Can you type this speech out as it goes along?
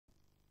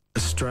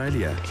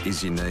Australia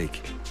is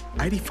unique.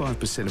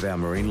 85% of our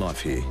marine life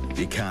here,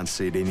 you can't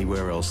see it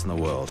anywhere else in the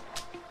world.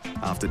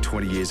 After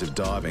 20 years of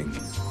diving,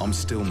 I'm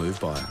still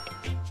moved by it.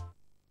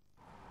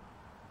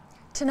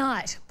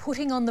 Tonight,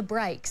 putting on the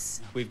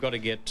brakes. We've got to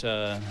get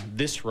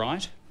this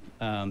right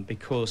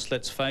because,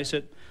 let's face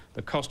it,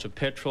 the cost of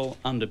petrol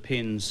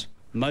underpins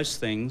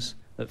most things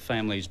that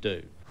families do.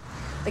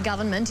 The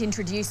government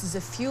introduces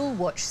a fuel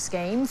watch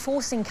scheme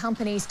forcing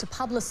companies to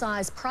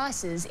publicise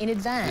prices in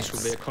advance.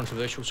 This will be a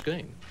controversial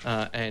scheme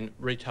and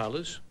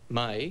retailers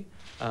may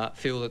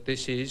feel that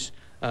this is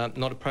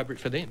not appropriate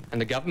for them.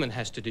 And the government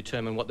has to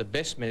determine what the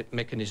best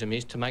mechanism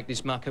is to make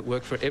this market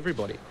work for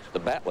everybody. The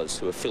battlers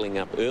who are filling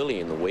up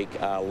early in the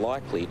week are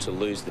likely to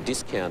lose the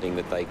discounting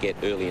that they get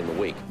early in the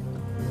week.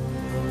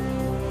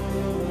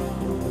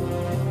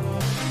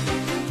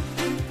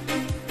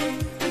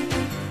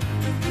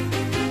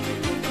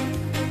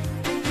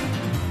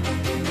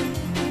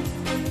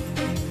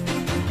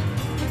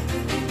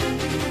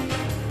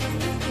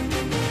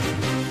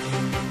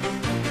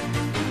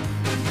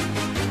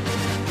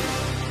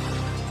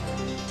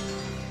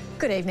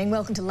 Good evening,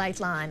 welcome to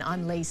Lateline.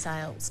 I'm Lee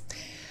Sales.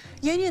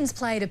 Unions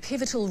played a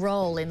pivotal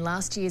role in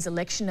last year's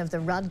election of the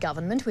Rudd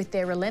government with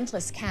their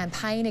relentless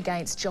campaign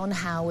against John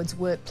Howard's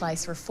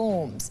workplace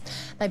reforms.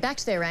 They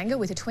backed their anger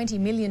with a $20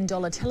 million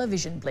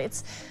television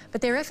blitz,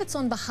 but their efforts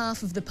on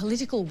behalf of the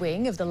political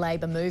wing of the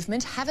Labor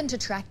movement haven't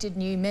attracted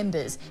new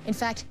members. In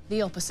fact,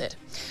 the opposite.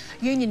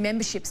 Union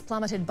memberships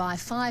plummeted by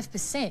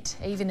 5%,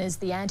 even as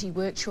the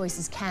anti-work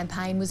choices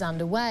campaign was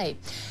underway.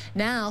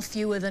 Now,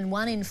 fewer than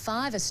 1 in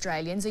 5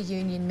 Australians are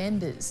union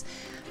members.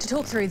 To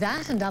talk through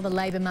that and other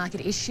labour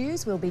market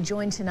issues, we'll be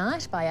joined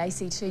tonight by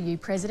AC2U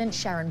President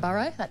Sharon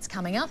Burrow. That's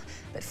coming up.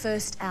 But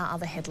first, our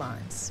other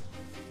headlines.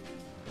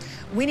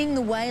 Winning the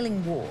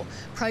whaling war.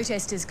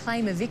 Protesters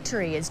claim a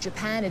victory as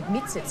Japan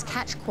admits its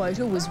catch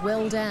quota was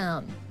well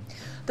down.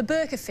 The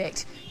Burke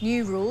effect.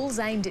 New rules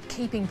aimed at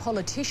keeping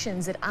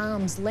politicians at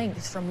arm's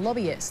length from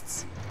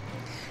lobbyists.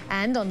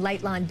 And on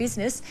Lateline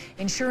Business,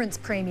 insurance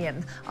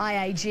premium.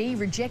 IAG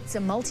rejects a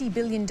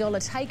multi-billion-dollar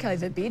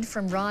takeover bid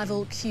from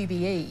rival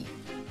QBE.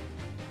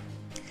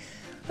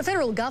 The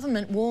federal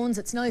government warns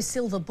it's no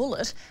silver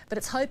bullet, but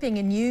it's hoping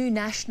a new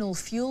national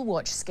fuel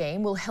watch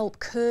scheme will help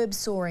curb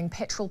soaring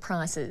petrol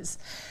prices.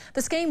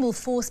 The scheme will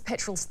force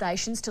petrol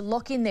stations to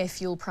lock in their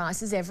fuel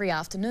prices every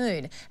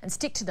afternoon and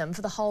stick to them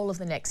for the whole of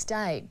the next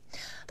day.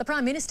 The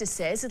Prime Minister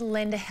says it'll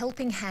lend a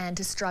helping hand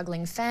to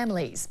struggling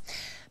families.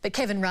 But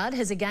Kevin Rudd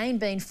has again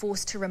been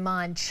forced to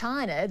remind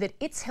China that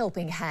its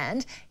helping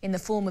hand, in the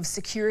form of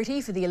security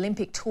for the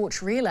Olympic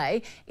torch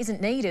relay, isn't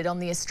needed on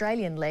the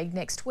Australian leg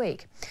next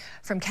week.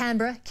 From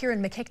Canberra,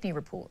 Kieran McKechnie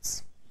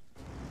reports.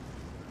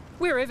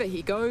 Wherever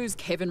he goes,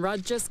 Kevin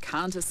Rudd just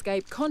can't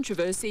escape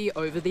controversy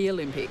over the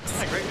Olympics.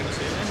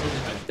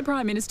 The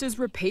Prime Minister's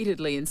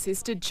repeatedly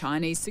insisted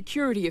Chinese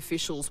security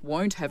officials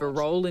won't have a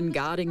role in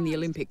guarding the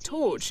Olympic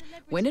torch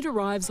when it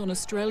arrives on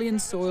Australian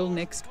soil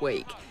next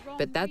week.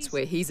 But that's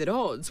where he's at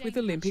odds with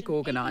Olympic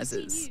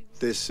organisers.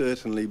 They're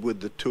certainly with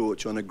the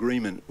torch on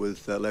agreement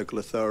with local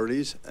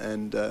authorities,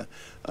 and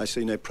I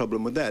see no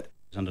problem with that.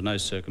 Under no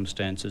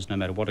circumstances, no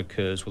matter what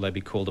occurs, will they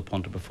be called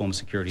upon to perform a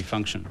security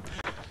function.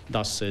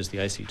 Thus says the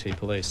ACT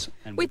Police.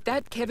 With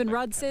that, Kevin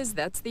Rudd says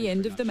that's the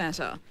end of the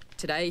matter.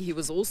 Today he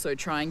was also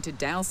trying to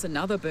douse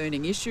another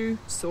burning issue,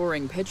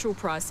 soaring petrol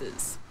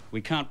prices.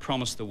 We can't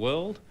promise the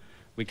world,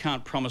 we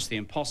can't promise the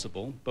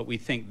impossible, but we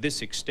think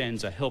this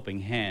extends a helping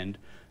hand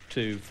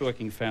to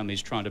working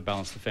families trying to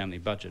balance the family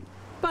budget.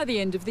 By the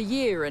end of the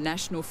year, a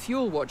national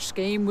fuel watch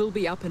scheme will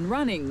be up and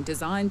running,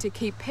 designed to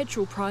keep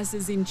petrol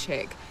prices in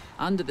check.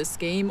 Under the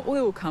scheme,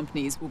 oil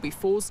companies will be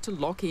forced to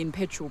lock in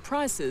petrol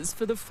prices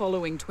for the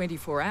following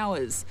 24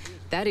 hours.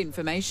 That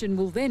information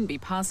will then be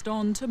passed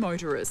on to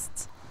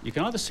motorists. You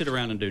can either sit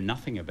around and do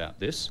nothing about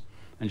this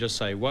and just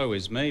say, woe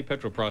is me,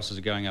 petrol prices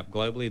are going up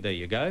globally, there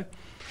you go.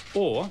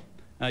 Or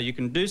you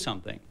can do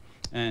something.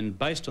 And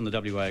based on the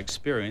WA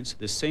experience,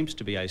 this seems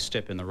to be a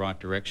step in the right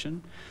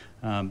direction,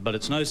 but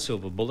it's no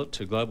silver bullet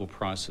to global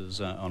prices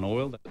on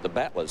oil. The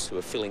battlers who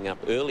are filling up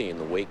early in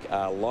the week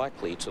are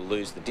likely to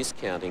lose the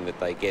discounting that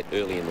they get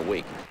early in the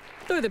week.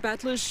 Though the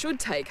battlers should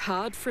take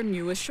heart from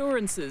new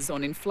assurances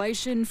on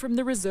inflation from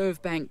the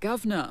Reserve Bank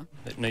Governor.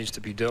 It needs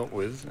to be dealt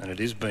with, and it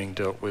is being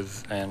dealt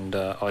with, and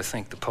I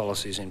think the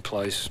policies in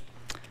place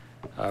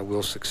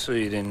will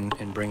succeed in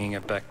bringing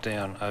it back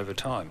down over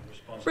time.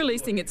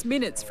 Releasing its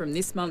minutes from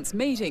this month's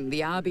meeting,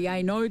 the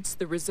RBA notes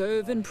the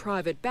Reserve and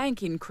private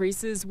bank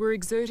increases were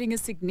exerting a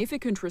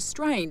significant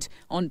restraint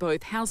on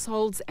both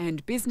households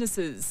and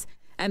businesses,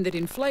 and that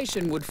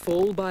inflation would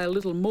fall by a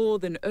little more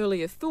than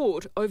earlier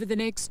thought over the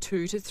next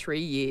 2 to 3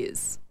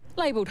 years.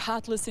 Labelled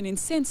heartless and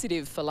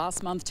insensitive for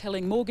last month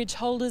telling mortgage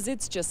holders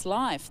it's just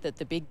life that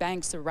the big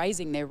banks are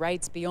raising their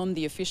rates beyond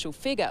the official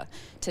figure,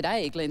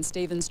 today Glenn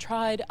Stevens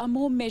tried a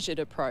more measured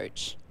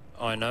approach.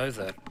 I know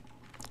that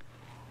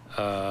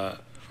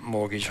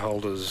mortgage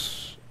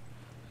holders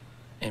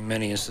in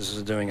many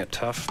instances are doing it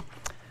tough.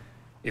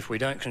 If we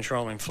don't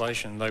control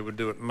inflation, they would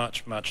do it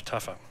much, much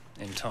tougher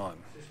in time.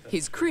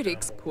 his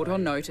critics put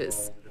on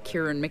notice.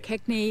 Kieran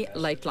McKechnie,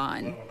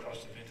 Lateline.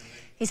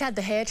 He's had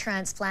the hair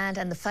transplant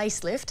and the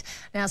facelift.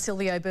 Now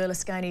Silvio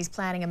Berlusconi's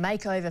planning a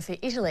makeover for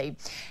Italy.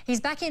 He's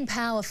back in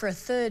power for a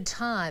third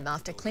time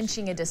after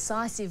clinching a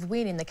decisive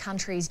win in the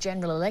country's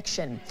general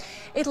election.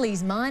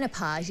 Italy's minor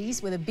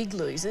parties were the big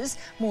losers.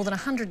 More than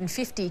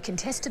 150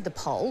 contested the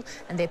poll,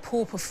 and their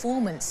poor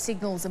performance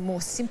signals a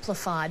more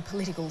simplified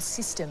political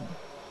system.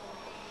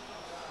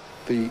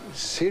 The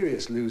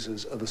serious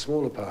losers are the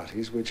smaller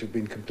parties, which have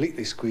been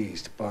completely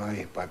squeezed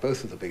by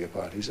both of the bigger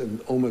parties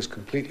and almost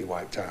completely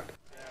wiped out.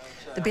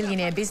 The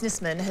billionaire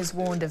businessman has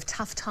warned of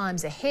tough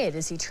times ahead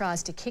as he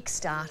tries to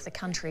kickstart the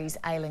country's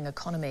ailing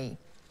economy.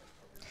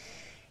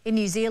 In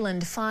New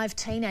Zealand, 5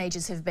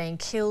 teenagers have been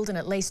killed and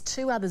at least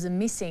 2 others are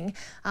missing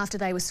after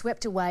they were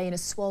swept away in a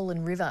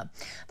swollen river.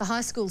 The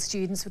high school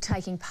students were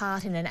taking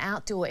part in an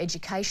outdoor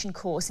education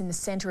course in the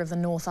centre of the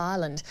North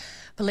Island.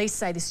 Police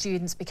say the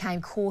students became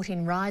caught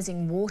in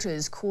rising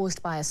waters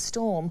caused by a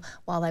storm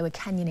while they were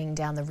canyoning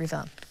down the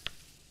river.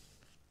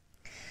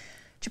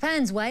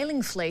 Japan's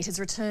whaling fleet has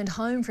returned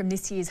home from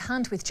this year's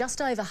hunt with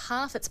just over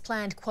half its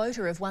planned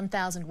quota of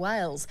 1,000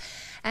 whales.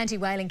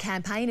 Anti-whaling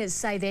campaigners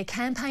say their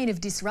campaign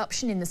of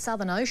disruption in the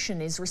Southern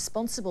Ocean is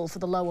responsible for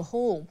the lower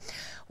haul.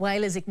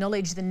 Whalers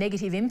acknowledge the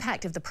negative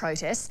impact of the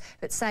protests,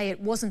 but say it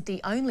wasn't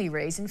the only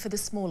reason for the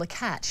smaller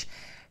catch.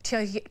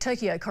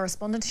 Tokyo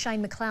correspondent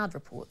Shane McLeod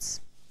reports.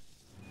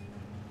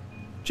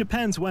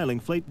 Japan's whaling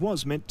fleet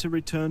was meant to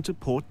return to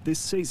port this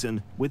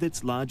season with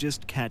its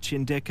largest catch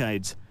in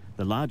decades.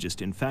 The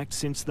largest, in fact,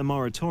 since the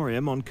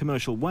moratorium on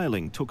commercial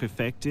whaling took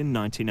effect in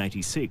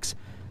 1986.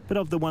 But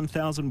of the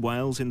 1,000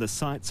 whales in the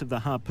sights of the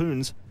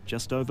harpoons,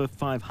 just over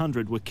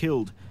 500 were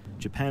killed.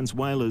 Japan's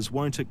whalers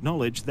won't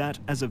acknowledge that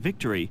as a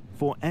victory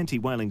for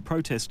anti-whaling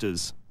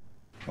protesters.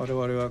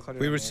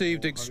 We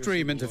received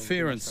extreme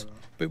interference,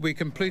 but we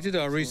completed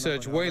our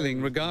research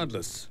whaling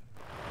regardless.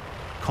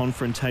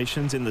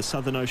 Confrontations in the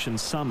Southern Ocean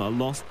summer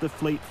lost the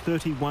fleet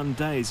 31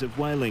 days of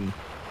whaling.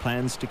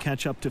 Plans to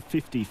catch up to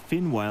 50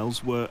 fin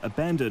whales were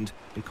abandoned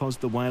because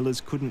the whalers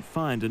couldn't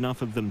find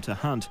enough of them to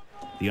hunt.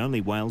 The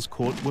only whales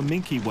caught were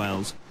minke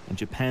whales, and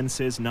Japan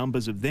says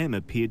numbers of them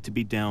appeared to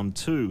be down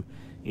too.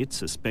 It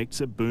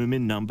suspects a boom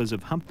in numbers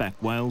of humpback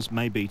whales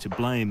may be to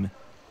blame.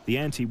 The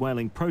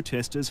anti-whaling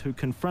protesters who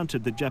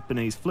confronted the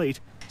Japanese fleet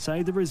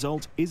say the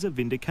result is a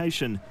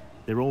vindication.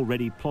 They're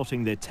already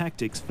plotting their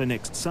tactics for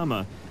next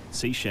summer.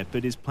 Sea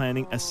Shepherd is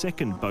planning a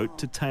second boat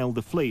to tail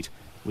the fleet,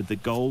 with the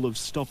goal of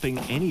stopping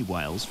any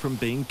whales from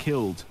being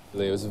killed.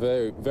 It was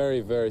a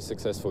very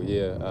successful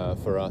year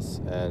for us,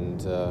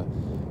 and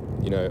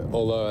you know,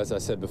 although as I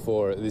said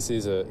before, this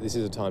is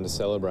a time to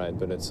celebrate,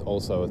 but it's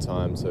also a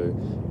time to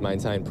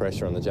maintain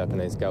pressure on the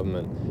Japanese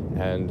government,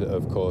 and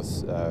of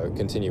course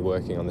continue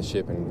working on the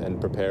ship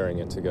and preparing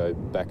it to go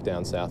back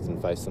down south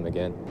and face them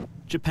again.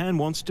 Japan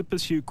wants to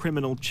pursue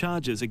criminal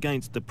charges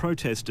against the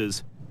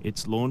protesters.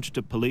 It's launched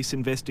a police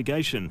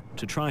investigation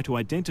to try to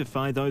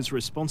identify those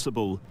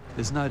responsible.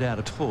 There's no doubt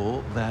at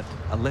all that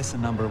a lesser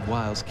number of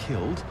whales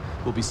killed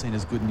will be seen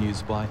as good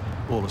news by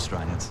all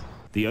Australians.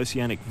 The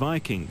Oceanic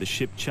Viking, the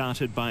ship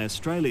chartered by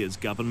Australia's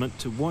government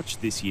to watch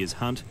this year's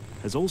hunt,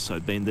 has also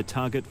been the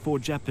target for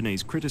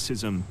Japanese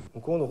criticism.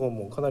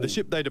 The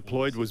ship they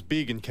deployed was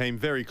big and came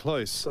very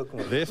close.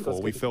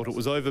 Therefore, we felt it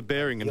was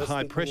overbearing and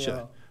high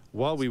pressure.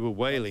 While we were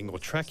whaling or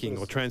tracking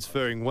or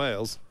transferring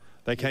whales,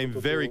 they came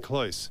very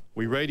close.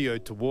 We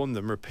radioed to warn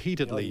them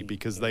repeatedly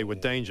because they were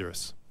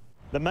dangerous.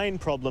 The main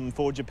problem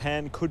for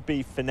Japan could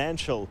be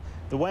financial.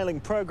 The whaling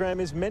program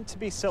is meant to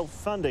be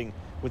self-funding,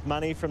 with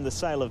money from the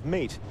sale of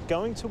meat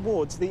going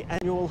towards the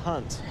annual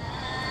hunt.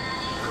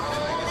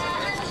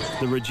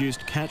 The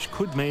reduced catch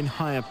could mean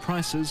higher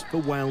prices for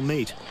whale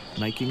meat,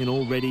 making an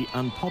already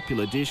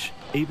unpopular dish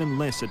even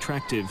less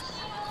attractive.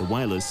 The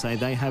whalers say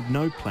they have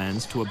no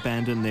plans to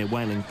abandon their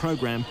whaling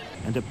program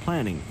and are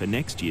planning for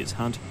next year's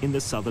hunt in the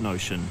Southern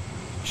Ocean.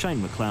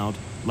 Shane McLeod,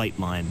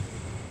 Lateline.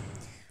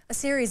 A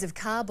series of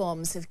car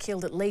bombs have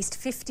killed at least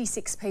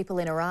 56 people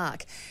in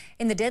Iraq.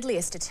 In the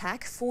deadliest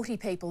attack, 40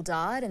 people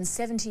died and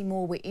 70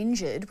 more were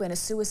injured when a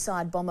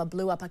suicide bomber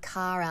blew up a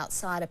car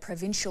outside a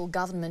provincial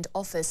government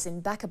office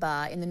in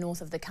Baqaba in the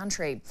north of the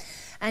country.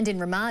 And in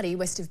Ramadi,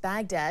 west of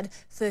Baghdad,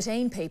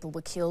 13 people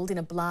were killed in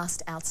a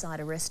blast outside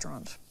a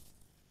restaurant.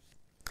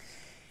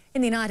 In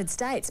the United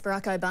States,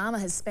 Barack Obama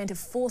has spent a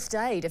 4th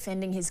day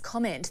defending his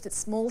comment that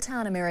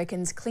small-town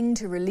Americans cling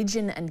to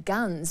religion and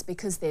guns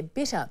because they're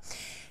bitter.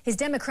 His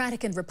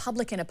Democratic and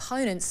Republican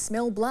opponents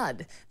smell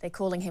blood. They're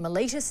calling him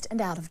elitist and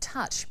out of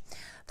touch.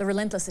 The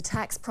relentless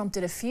attacks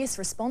prompted a fierce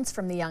response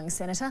from the young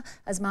senator,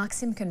 as Mark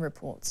Simkin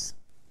reports.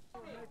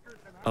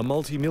 A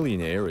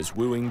multi-millionaire is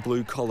wooing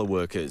blue-collar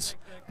workers.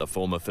 The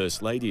former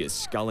First Lady is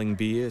sculling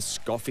beer,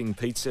 scoffing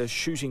pizza,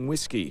 shooting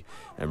whiskey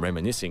and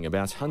reminiscing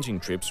about hunting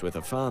trips with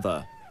her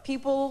father.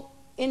 People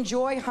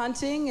enjoy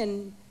hunting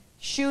and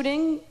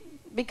shooting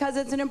because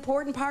it's an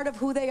important part of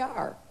who they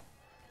are.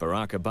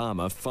 Barack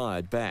Obama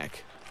fired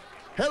back.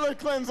 Hillary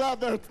Clinton's out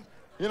there,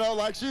 you know,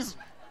 like she's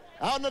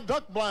out in the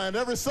duck blind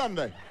every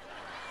Sunday.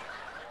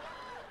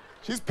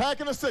 She's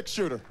packing a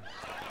six-shooter.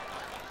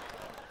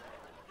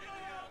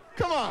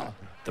 Come on.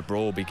 The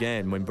brawl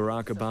began when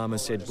Barack Obama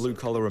said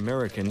blue-collar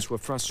Americans were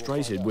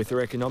frustrated with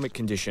their economic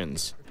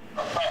conditions.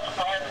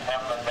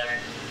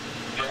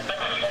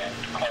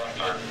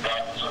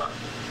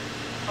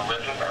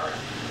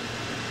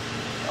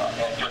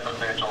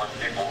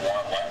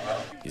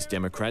 His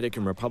Democratic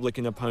and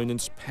Republican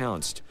opponents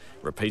pounced,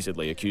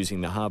 repeatedly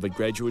accusing the Harvard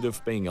graduate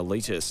of being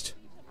elitist.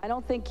 I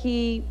don't think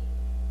he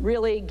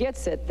really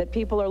gets it that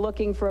people are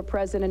looking for a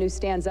president who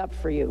stands up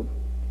for you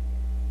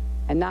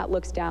and not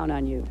looks down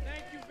on you.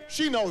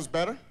 She knows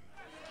better.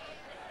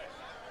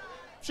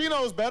 She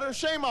knows better.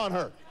 Shame on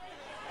her.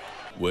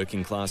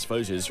 Working-class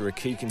voters are a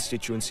key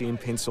constituency in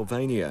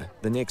Pennsylvania,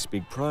 the next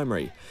big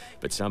primary.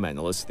 But some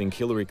analysts think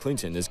Hillary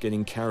Clinton is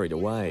getting carried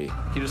away.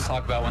 Can you just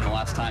talk about when the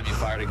last time you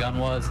fired a gun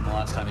was and the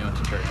last time you went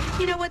to church?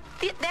 You know what?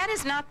 That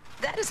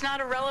is not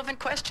a relevant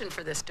question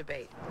for this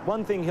debate.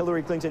 One thing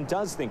Hillary Clinton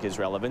does think is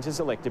relevant is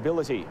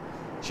electability.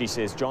 She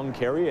says John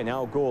Kerry and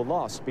Al Gore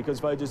lost because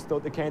voters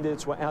thought the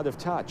candidates were out of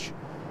touch.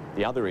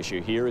 The other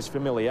issue here is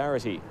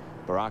familiarity.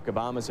 Barack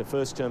Obama's a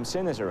first-term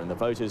senator and the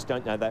voters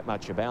don't know that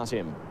much about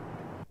him.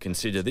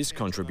 Consider this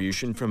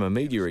contribution from a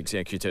media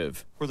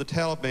executive. Where the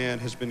Taliban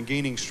has been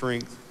gaining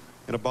strength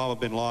and Osama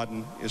bin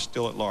Laden is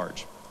still at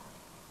large.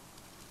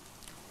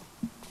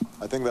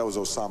 I think that was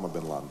Osama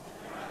bin Laden.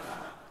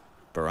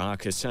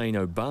 Barack Hussein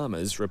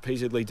Obama's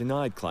repeatedly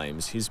denied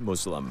claims he's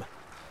Muslim.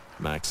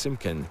 Mark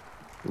Simkin,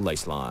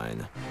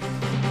 Lateline.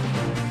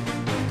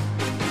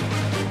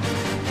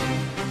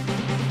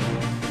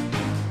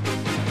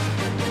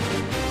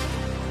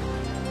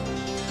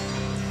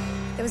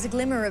 There was a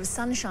glimmer of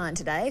sunshine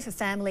today for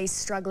families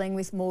struggling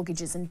with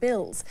mortgages and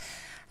bills.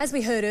 As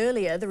we heard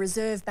earlier, the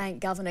Reserve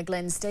Bank Governor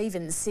Glenn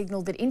Stevens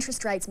signalled that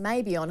interest rates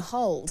may be on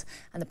hold,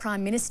 and the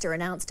Prime Minister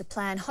announced a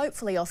plan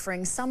hopefully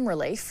offering some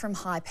relief from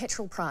high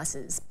petrol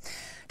prices.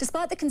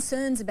 Despite the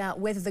concerns about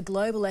whether the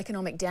global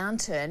economic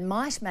downturn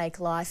might make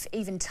life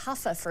even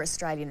tougher for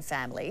Australian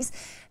families,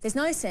 there's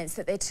no sense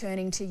that they're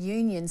turning to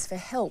unions for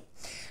help.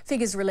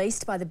 Figures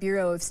released by the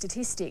Bureau of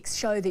Statistics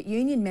show that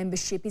union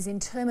membership is in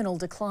terminal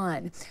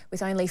decline,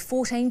 with only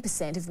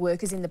 14% of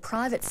workers in the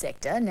private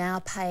sector now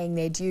paying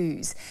their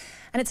dues.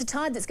 And it's a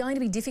tide that's going to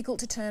be difficult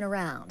to turn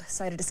around.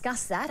 So to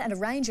discuss that and a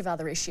range of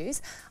other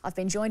issues, I've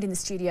been joined in the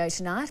studio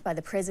tonight by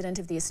the President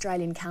of the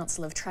Australian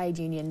Council of Trade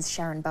Unions,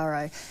 Sharon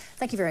Burrow.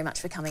 Thank you very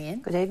much for coming in.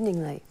 Good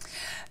evening, Lee.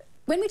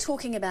 When we're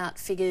talking about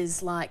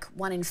figures like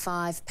 1 in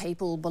 5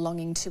 people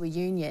belonging to a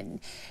union,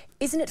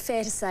 isn't it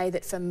fair to say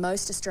that for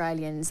most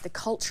Australians, the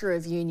culture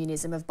of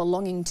unionism, of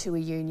belonging to a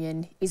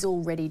union, is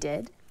already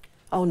dead?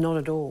 Oh, not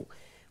at all.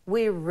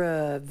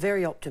 We're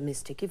very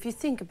optimistic. If you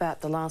think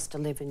about the last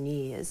 11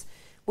 years,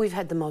 we've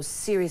had the most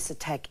serious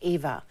attack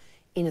ever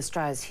in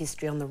Australia's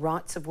history on the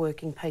rights of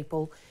working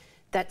people.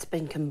 That's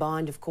been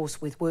combined, of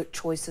course, with work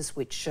choices,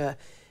 which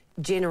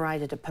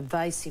generated a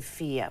pervasive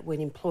fear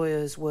when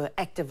employers were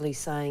actively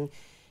saying,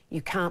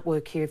 you can't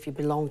work here if you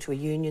belong to a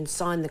union,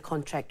 sign the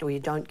contract or you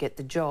don't get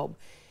the job.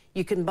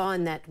 You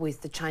combine that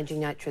with the changing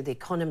nature of the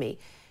economy.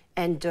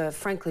 And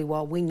frankly,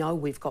 while we know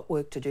we've got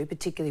work to do,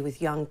 particularly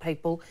with young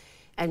people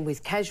and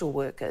with casual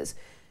workers,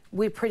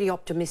 we're pretty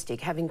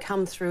optimistic, having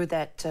come through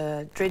that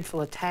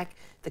dreadful attack,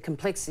 the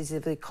complexities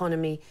of the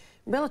economy,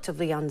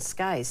 relatively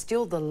unscathed,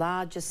 still the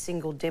largest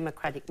single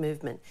democratic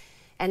movement.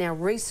 And our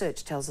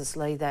research tells us,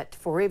 Lee, that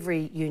for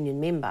every union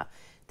member,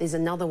 there's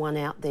another one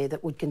out there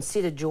that would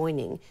consider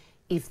joining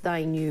if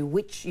they knew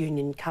which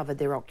union covered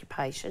their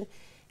occupation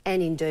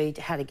and indeed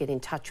how to get in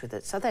touch with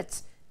it. So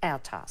that's our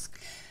task.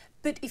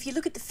 But if you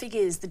look at the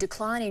figures, the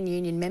decline in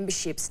union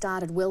membership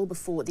started well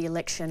before the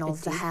election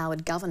of the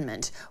Howard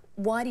government.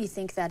 Why do you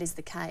think that is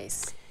the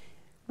case?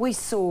 We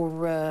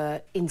saw,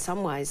 in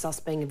some ways, us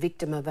being a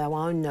victim of our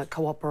own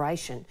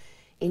cooperation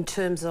in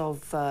terms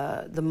of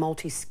the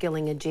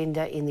multi-skilling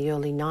agenda in the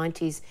early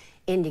 90s,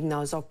 ending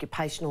those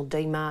occupational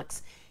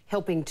demarcs,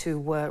 helping to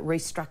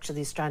restructure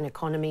the Australian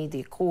economy, the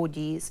Accord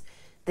years,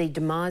 the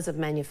demise of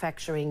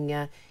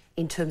manufacturing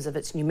in terms of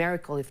its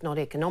numerical, if not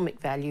economic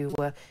value,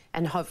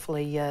 and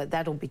hopefully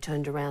that'll be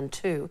turned around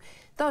too.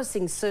 Those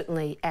things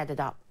certainly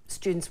added up.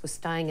 Students were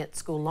staying at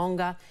school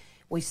longer.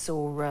 We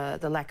saw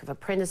the lack of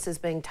apprentices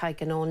being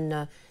taken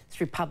on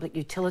through public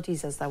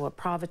utilities as they were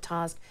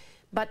privatised.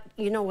 But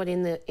you know what,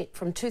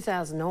 from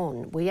 2000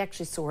 on, we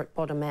actually saw it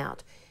bottom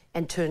out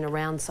and turn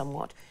around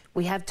somewhat.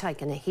 We have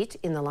taken a hit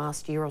in the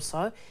last year or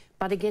so,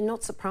 but again,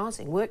 not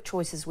surprising. Work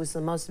choices was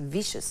the most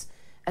vicious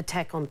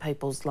attack on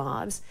people's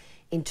lives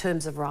in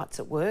terms of rights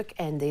at work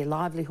and their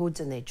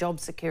livelihoods and their job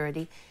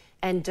security.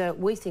 And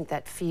we think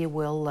that fear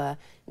will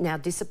now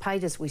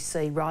dissipate as we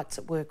see rights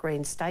at work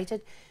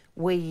reinstated.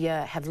 We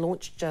have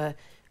launched a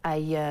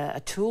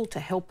tool to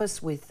help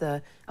us with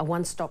a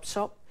one-stop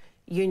shop.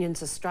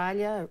 Unions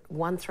Australia,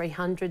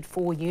 1300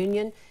 4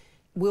 Union.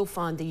 We'll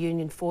find the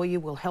union for you.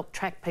 We'll help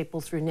track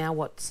people through now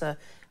what's a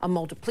a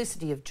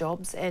multiplicity of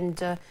jobs,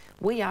 and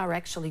we are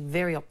actually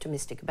very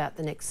optimistic about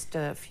the next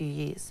few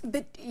years.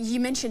 But you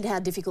mentioned how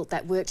difficult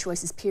that work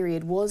choices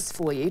period was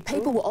for you.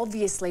 People were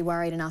obviously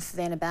worried enough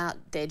then about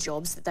their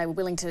jobs that they were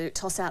willing to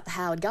toss out the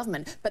Howard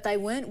government, but they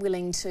weren't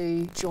willing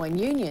to join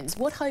unions.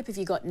 What hope have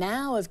you got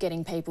now of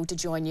getting people to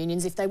join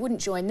unions if they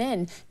wouldn't join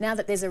then, now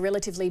that there's a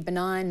relatively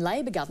benign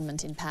Labor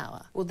government in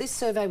power? Well, this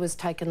survey was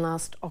taken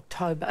last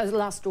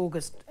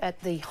August,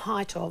 at the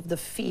height of the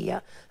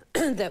fear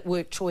that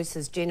work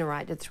choices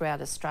generated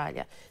throughout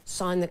Australia.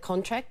 Sign the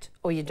contract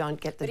or you don't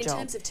get the job. But in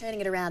terms of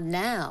turning it around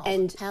now,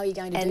 how are you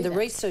going to do that? And the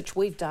research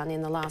we've done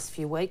in the last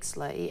few weeks,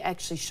 Lee,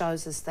 actually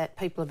shows us that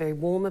people are very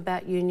warm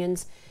about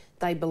unions.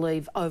 They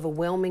believe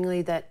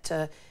overwhelmingly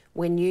that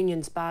when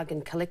unions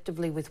bargain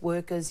collectively with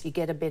workers, you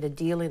get a better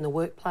deal in the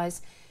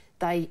workplace.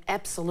 They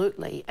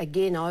absolutely,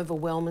 again,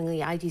 overwhelmingly,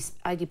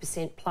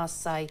 80% plus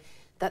say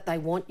that they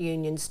want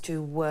unions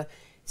to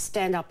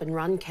stand up and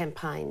run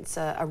campaigns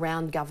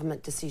around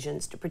government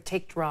decisions to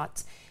protect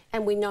rights.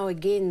 And we know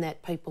again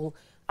that people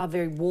are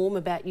very warm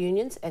about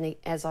unions, and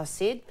as I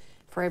said,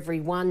 for every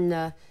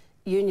one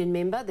union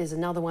member, there's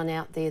another one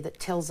out there that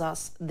tells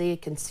us they're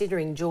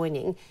considering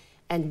joining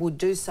and would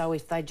do so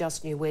if they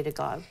just knew where to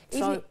go.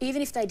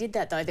 Even if they did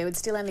that, though, there would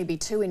still only be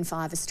 2 in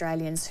 5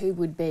 Australians who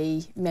would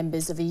be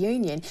members of a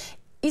union.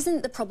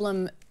 Isn't the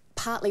problem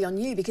partly on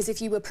you? Because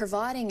if you were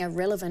providing a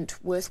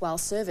relevant, worthwhile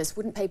service,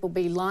 wouldn't people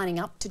be lining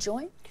up to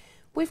join?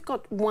 We've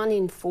got 1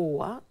 in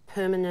 4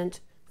 permanent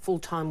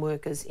full-time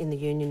workers in the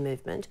union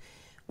movement.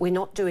 We're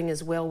not doing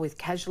as well with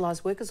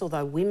casualised workers,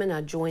 although women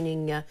are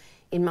joining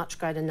in much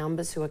greater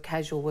numbers who are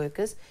casual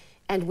workers.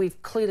 And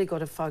we've clearly got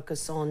to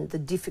focus on the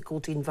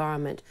difficult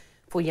environment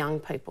for young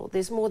people.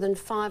 There's more than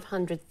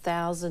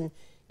 500,000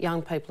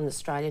 young people in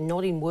Australia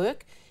not in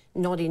work,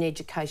 not in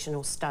education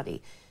or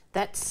study.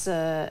 That's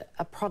a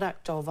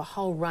product of a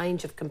whole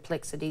range of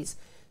complexities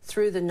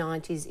through the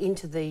 90s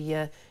into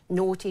the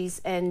noughties,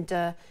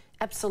 and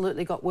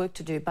absolutely got work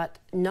to do. But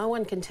no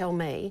one can tell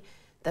me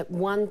that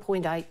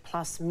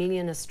 1.8+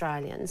 million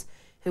Australians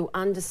who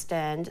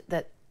understand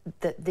that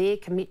their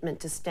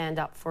commitment to stand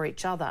up for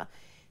each other,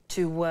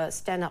 to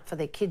stand up for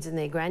their kids and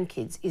their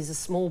grandkids, is a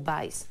small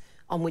base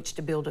on which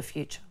to build a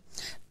future.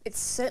 It's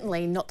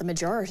certainly not the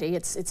majority.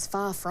 It's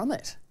far from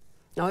it.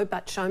 No,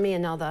 but show me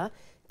another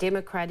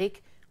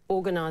democratic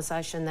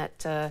organisation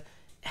that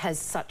has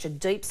such a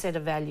deep set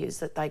of values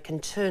that they can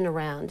turn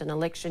around an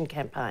election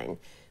campaign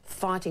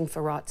fighting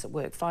for rights at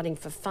work, fighting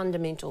for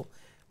fundamental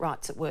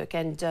rights at work.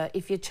 And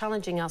if you're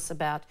challenging us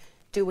about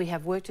do we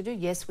have work to do,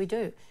 yes, we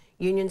do.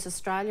 Unions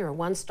Australia, a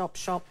one-stop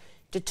shop,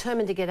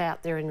 determined to get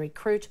out there and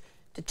recruit,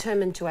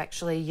 determined to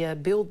actually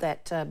build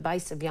that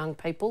base of young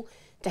people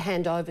to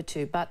hand over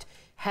to. But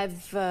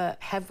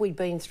have we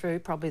been through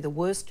probably the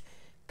worst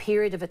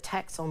period of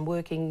attacks on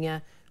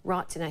working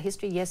rights in our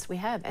history? Yes, we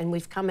have. And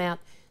we've come out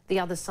the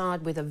other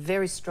side with a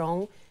very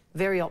strong,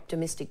 very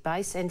optimistic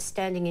base and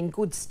standing in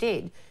good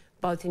stead,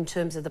 both in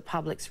terms of the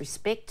public's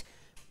respect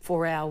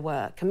for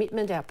our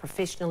commitment, our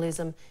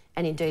professionalism,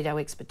 and indeed our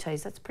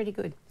expertise. That's pretty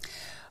good.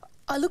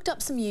 I looked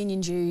up some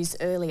union dues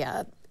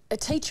earlier. A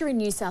teacher in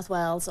New South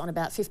Wales on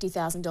about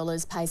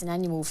 $50,000 pays an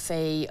annual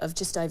fee of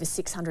just over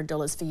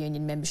 $600 for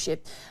union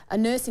membership. A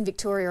nurse in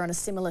Victoria on a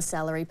similar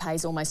salary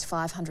pays almost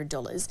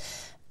 $500.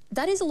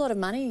 That is a lot of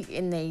money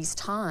in these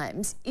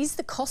times. Is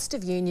the cost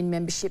of union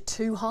membership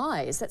too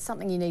high? Is that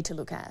something you need to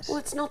look at? Well,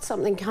 it's not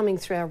something coming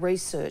through our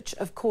research.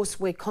 Of course,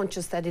 we're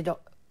conscious that it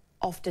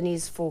often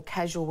is for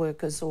casual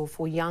workers or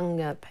for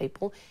young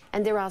people,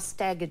 and there are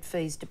staggered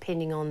fees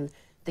depending on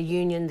the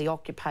union, the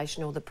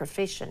occupation or the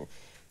profession.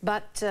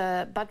 But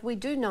we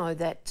do know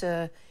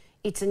that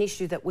it's an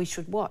issue that we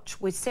should watch.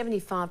 With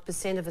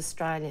 75% of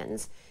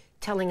Australians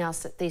telling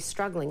us that they're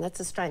struggling, that's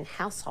Australian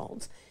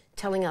households,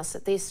 telling us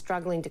that they're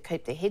struggling to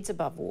keep their heads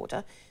above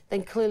water,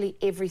 then clearly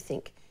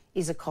everything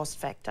is a cost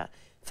factor.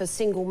 For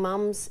single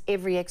mums,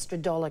 every extra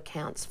dollar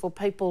counts. For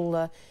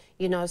people,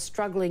 you know,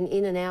 struggling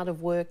in and out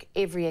of work,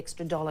 every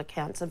extra dollar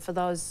counts. And for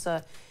those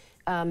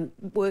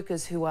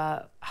workers who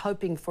are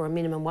hoping for a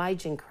minimum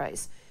wage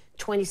increase,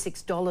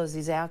 $26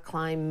 is our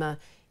claim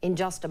in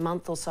just a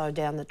month or so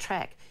down the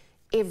track.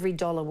 Every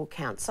dollar will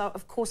count. So,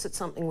 of course, it's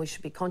something we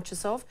should be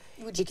conscious of.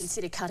 Would you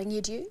consider cutting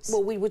your dues?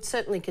 Well, we would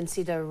certainly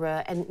consider,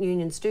 and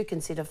unions do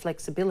consider,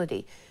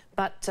 flexibility.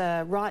 But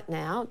right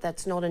now,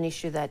 that's not an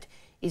issue that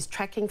is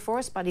tracking for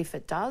us. But if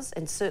it does,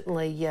 and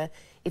certainly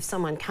if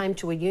someone came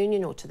to a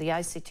union or to the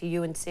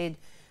ACTU and said,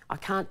 I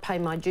can't pay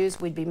my dues,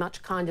 we'd be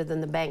much kinder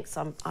than the banks,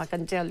 I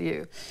can tell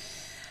you.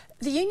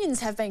 The unions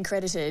have been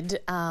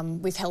credited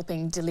with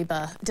helping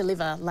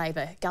deliver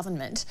Labor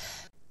government.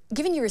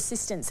 Given your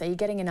assistance, are you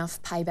getting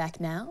enough payback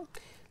now?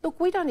 Look,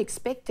 we don't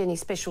expect any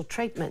special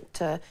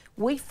treatment.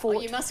 We fought...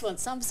 Well, you must want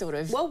some sort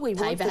of Well, we payback.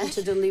 want them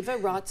to deliver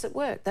rights at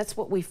work. That's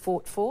what we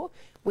fought for.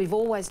 We've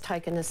always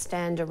taken a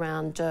stand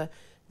around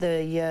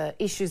the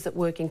issues that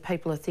working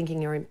people are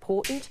thinking are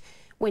important.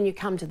 When you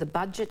come to the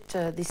budget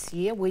this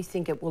year, we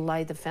think it will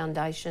lay the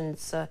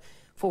foundations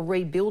for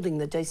rebuilding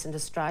the decent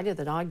Australia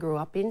that I grew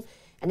up in,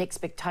 an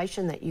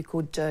expectation that you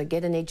could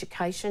get an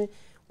education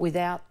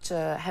without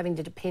having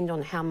to depend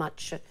on how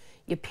much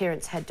your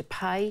parents had to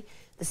pay,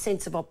 the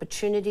sense of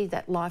opportunity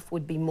that life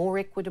would be more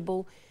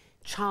equitable,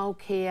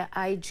 childcare,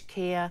 aged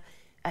care,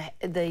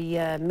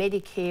 the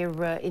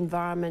Medicare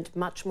environment,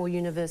 much more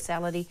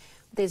universality.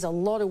 There's a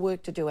lot of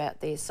work to do out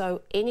there.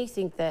 So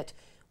anything that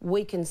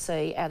we can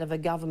see out of a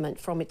government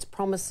from its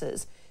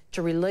promises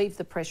to relieve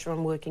the pressure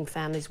on working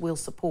families we'll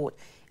support.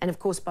 And of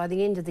course, by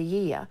the end of the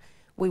year,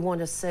 we want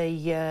to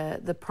see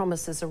the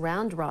promises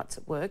around rights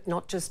at work,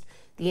 not just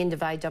the end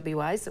of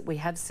AWAs that we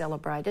have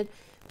celebrated,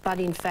 but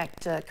in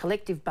fact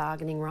collective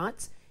bargaining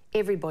rights.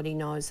 Everybody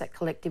knows that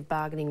collective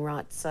bargaining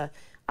rights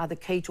are the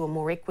key to a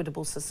more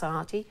equitable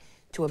society,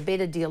 to a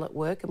better deal at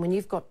work. And when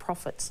you've got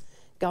profits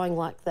going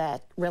like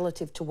that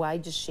relative to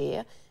wages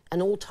share,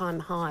 an all-time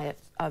high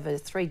over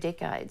 3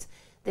 decades,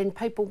 then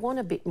people want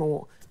a bit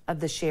more of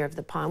the share of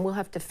the pie. And we'll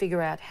have to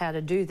figure out how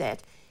to do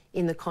that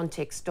in the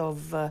context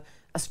of a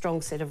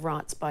strong set of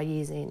rights by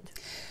year's end.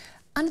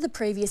 Under the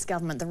previous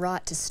government, the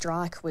right to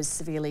strike was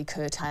severely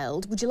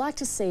curtailed. Would you like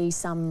to see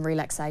some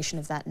relaxation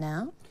of that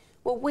now?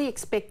 Well, we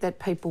expect that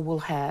people will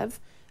have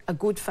a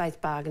good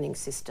faith bargaining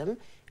system,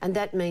 and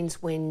that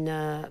means when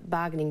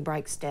bargaining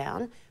breaks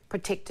down,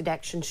 protected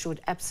action should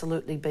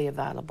absolutely be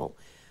available.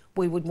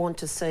 We would want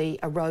to see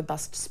a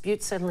robust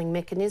dispute settling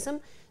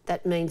mechanism.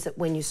 That means that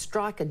when you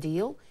strike a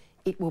deal,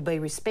 it will be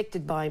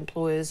respected by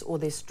employers or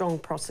there's strong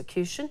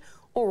prosecution,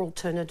 or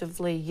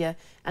alternatively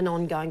an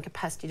ongoing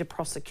capacity to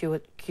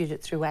prosecute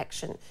it through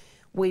action.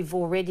 We've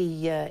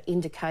already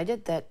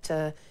indicated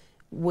that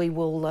we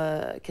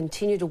will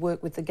continue to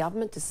work with the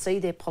government to see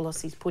their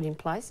policies put in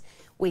place.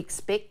 We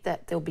expect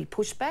that there'll be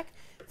pushback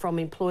from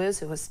employers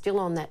who are still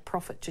on that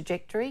profit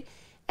trajectory,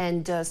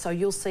 and so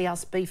you'll see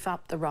us beef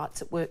up the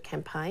Rights at Work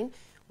campaign.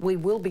 We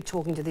will be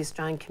talking to the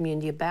Australian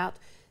community about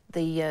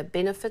the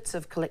benefits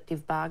of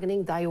collective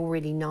bargaining. They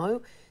already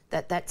know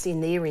that that's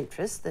in their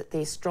interest, that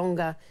they're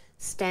stronger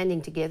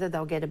standing together,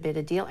 they'll get a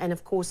better deal. And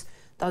of course,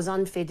 those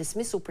unfair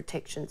dismissal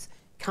protections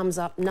comes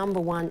up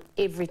 #1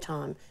 every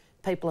time.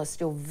 People are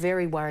still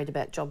very worried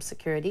about job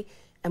security,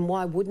 and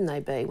why wouldn't they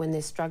be when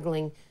they're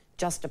struggling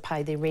just to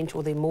pay their rent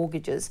or their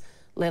mortgages,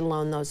 let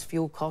alone those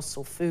fuel costs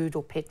or food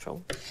or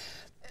petrol?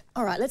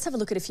 All right, let's have a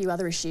look at a few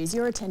other issues.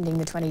 You're attending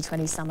the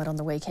 2020 summit on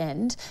the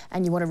weekend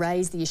and you want to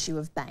raise the issue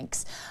of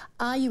banks.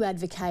 Are you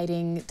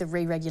advocating the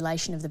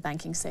re-regulation of the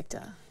banking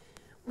sector?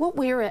 What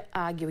we're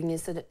arguing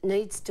is that it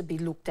needs to be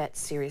looked at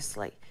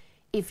seriously.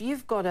 If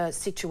you've got a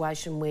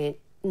situation where,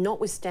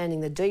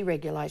 notwithstanding the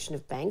deregulation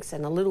of banks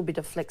and a little bit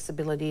of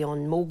flexibility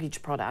on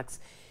mortgage products,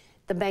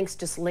 the banks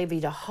just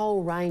levied a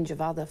whole range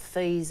of other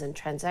fees and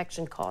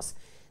transaction costs,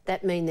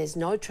 that mean there's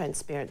no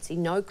transparency,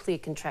 no clear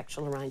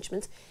contractual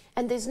arrangements,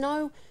 and there's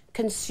no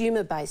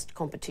consumer-based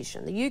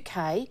competition. The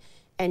UK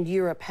and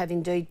Europe have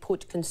indeed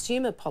put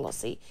consumer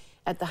policy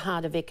at the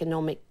heart of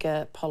economic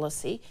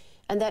policy,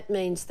 and that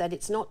means that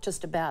it's not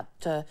just about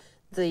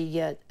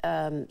the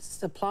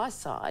supply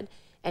side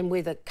and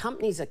where the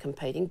companies are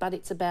competing, but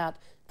it's about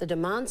the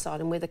demand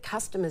side and where the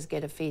customers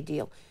get a fair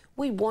deal.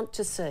 We want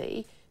to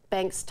see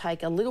banks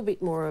take a little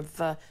bit more of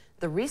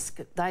the risk.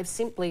 They've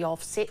simply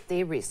offset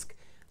their risk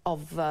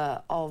of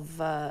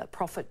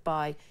profit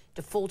by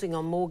defaulting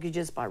on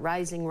mortgages, by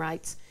raising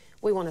rates.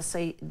 We want to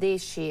see their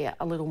share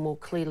a little more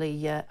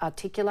clearly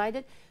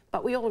articulated,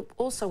 but we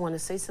also want to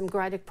see some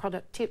greater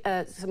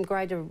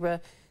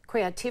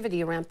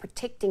creativity around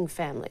protecting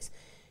families.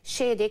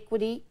 Shared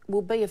equity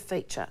will be a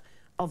feature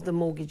of the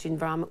mortgage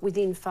environment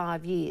within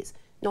 5 years,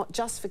 not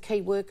just for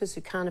key workers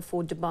who can't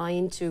afford to buy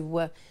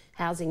into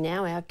housing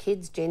now, our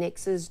kids, Gen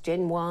Xers,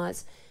 Gen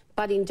Ys,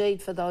 but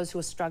indeed for those who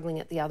are struggling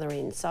at the other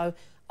end. So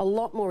a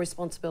lot more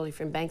responsibility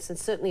from banks, and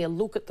certainly a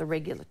look at the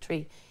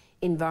regulatory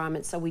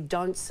environment so we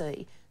don't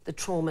see the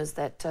traumas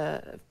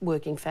that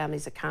working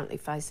families are currently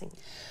facing.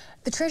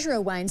 The Treasurer,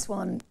 Wayne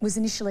Swan, was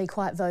initially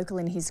quite vocal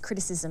in his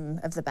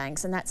criticism of the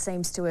banks, and that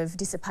seems to have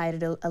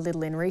dissipated a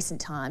little in recent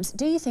times.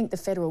 Do you think the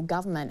federal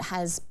government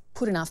has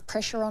put enough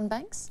pressure on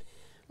banks?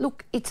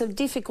 Look, it's a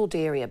difficult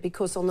area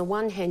because on the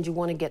one hand you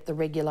want to get the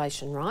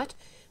regulation right,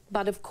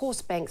 but of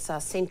course banks are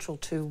central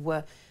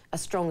to a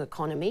strong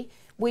economy.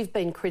 We've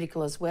been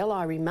critical as well.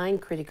 I remain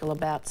critical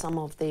about some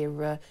of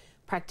their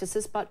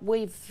practices, but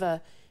we've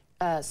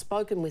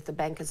spoken with the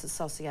Bankers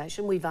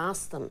Association. We've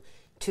asked them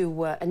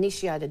to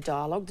initiate a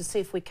dialogue to see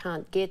if we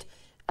can't get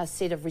a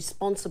set of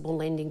responsible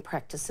lending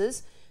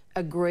practices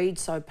agreed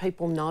so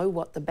people know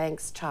what the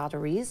bank's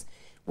charter is.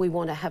 We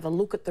want to have a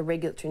look at the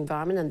regulatory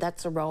environment, and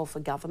that's a role for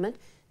government.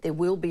 There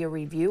will be a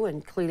review,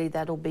 and clearly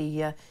that'll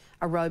be a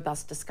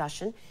robust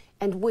discussion.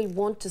 And we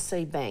want to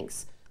see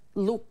banks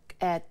look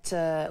at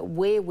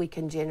where we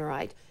can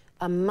generate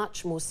a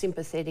much more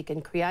sympathetic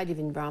and creative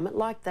environment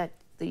like that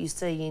you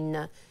see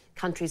in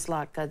countries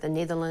like the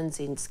Netherlands,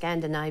 in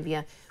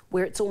Scandinavia,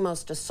 where it's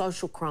almost a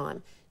social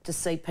crime to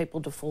see people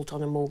default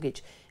on a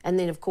mortgage. And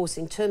then, of course,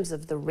 in terms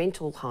of the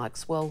rental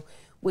hikes, well,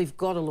 we've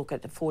got to look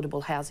at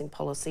affordable housing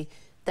policy.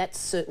 That's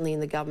certainly in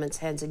the government's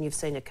hands, and you've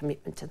seen a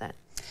commitment to that.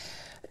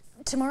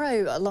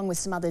 Tomorrow, along with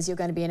some others, you're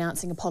going to be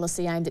announcing a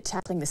policy aimed at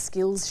tackling the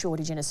skills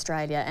shortage in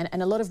Australia.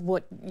 And a lot of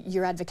what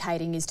you're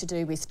advocating is to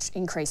do with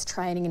increased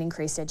training and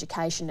increased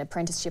education,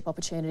 apprenticeship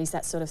opportunities,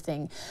 that sort of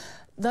thing.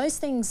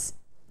 Those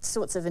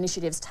sorts of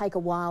initiatives take a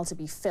while to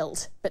be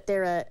felt, but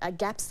there are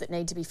gaps that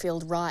need to be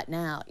filled right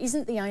now.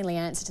 Isn't the only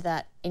answer to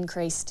that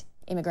increased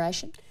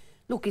immigration?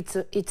 Look,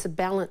 it's a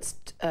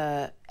balanced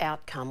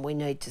outcome we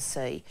need to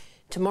see.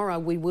 Tomorrow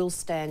we will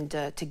stand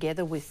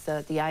together with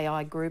the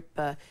AI group,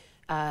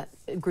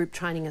 Group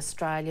Training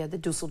Australia, the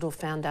Dusseldorf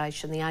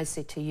Foundation, the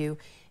ACTU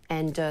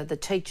and the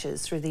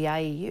teachers through the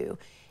AEU,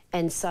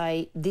 and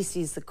say this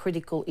is the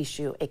critical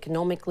issue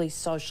economically,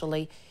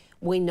 socially.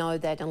 We know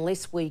that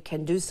unless we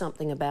can do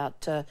something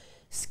about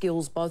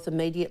skills both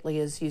immediately,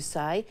 as you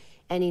say,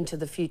 and into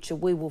the future,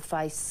 we will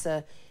face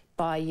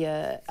by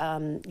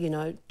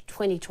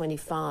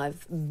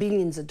 2025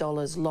 billions of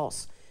dollars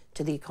loss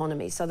to the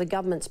economy. So the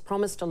government's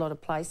promised a lot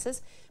of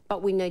places,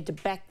 but we need to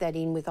back that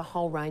in with a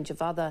whole range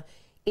of other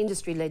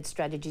industry-led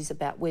strategies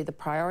about where the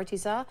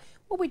priorities are.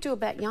 What we do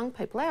about young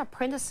people, our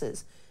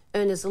apprentices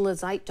earn as little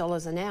as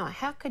 $8 an hour.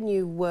 How can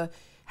you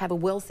have a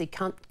wealthy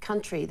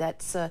country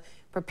that's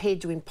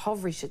prepared to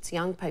impoverish its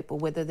young people,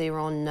 whether they're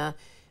on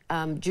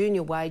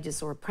junior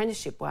wages or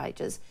apprenticeship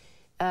wages,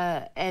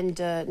 and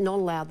not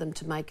allow them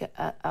to make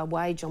a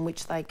wage on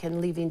which they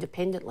can live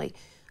independently?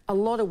 A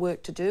lot of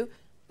work to do.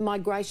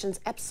 Migration's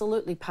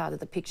absolutely part of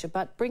the picture,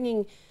 but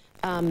bringing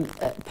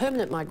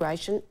permanent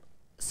migration,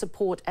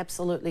 support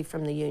absolutely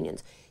from the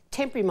unions.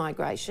 Temporary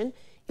migration,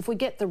 if we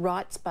get the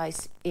rights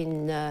base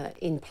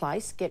in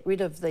place, get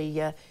rid of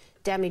the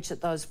damage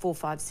that those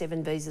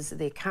 457 visas that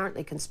they're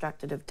currently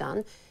constructed have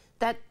done,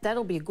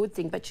 that'll be a good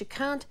thing. But you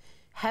can't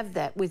have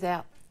that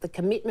without the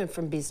commitment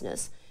from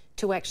business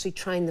to actually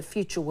train the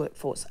future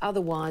workforce.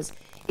 Otherwise,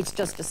 it's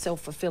just a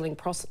self-fulfilling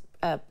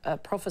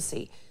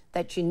prophecy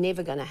that you're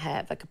never going to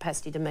have a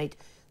capacity to meet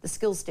the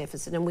skills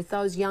deficit. And with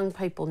those young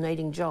people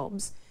needing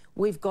jobs,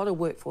 we've got a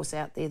workforce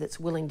out there that's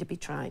willing to be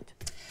trained.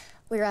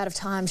 We're out of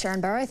time. Sharon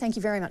Burrow, thank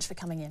you very much for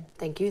coming in.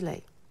 Thank you,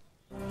 Lee.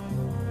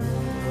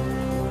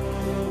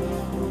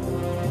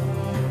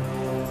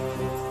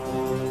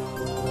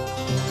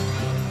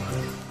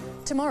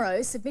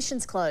 Tomorrow,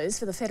 submissions close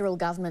for the federal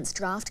government's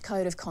draft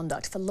code of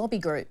conduct for lobby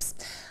groups.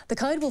 The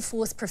code will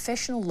force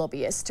professional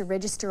lobbyists to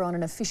register on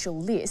an official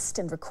list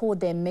and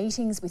record their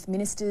meetings with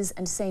ministers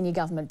and senior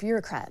government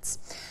bureaucrats.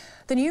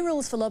 The new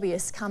rules for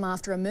lobbyists come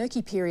after a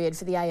murky period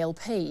for the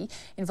ALP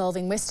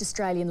involving West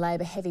Australian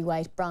Labor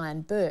heavyweight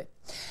Brian Burke.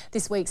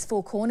 This week's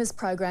Four Corners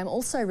program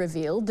also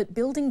revealed that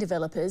building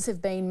developers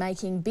have been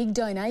making big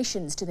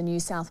donations to the New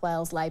South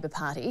Wales Labor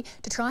Party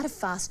to try to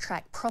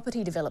fast-track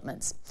property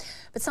developments.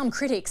 But some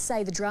critics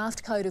say the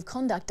draft code of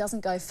conduct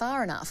doesn't go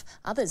far enough.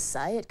 Others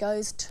say it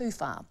goes too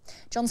far.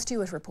 John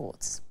Stewart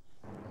reports.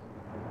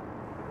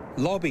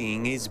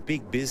 Lobbying is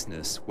big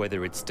business,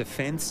 whether it's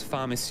defence,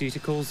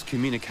 pharmaceuticals,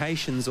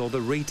 communications or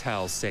the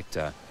retail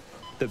sector.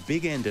 The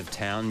big end of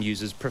town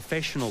uses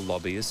professional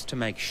lobbyists to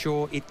make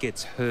sure it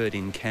gets heard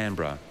in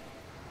Canberra.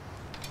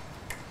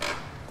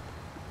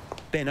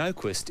 Ben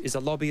Oaquist is a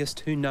lobbyist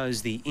who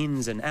knows the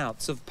ins and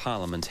outs of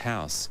Parliament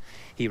House.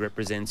 He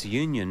represents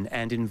union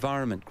and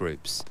environment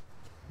groups.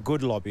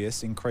 Good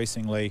lobbyists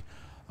increasingly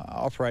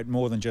operate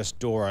more than just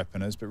door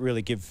openers, but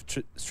really give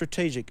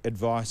strategic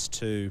advice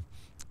to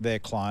their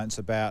clients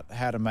about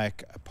how to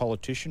make a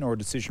politician or a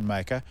decision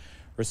maker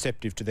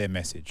receptive to their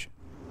message.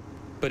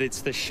 But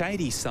it's the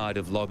shady side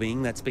of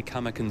lobbying that's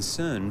become a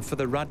concern for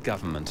the Rudd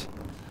government.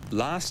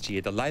 Last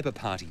year, the Labor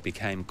Party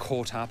became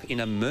caught up in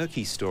a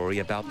murky story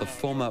about the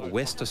former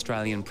West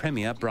Australian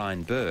Premier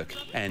Brian Burke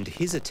and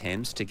his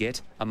attempts to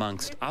get,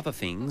 amongst other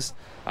things,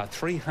 a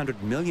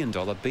 $300 million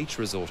beach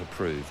resort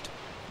approved.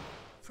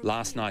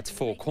 Last night's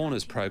Four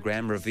Corners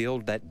program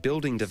revealed that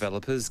building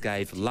developers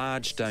gave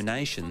large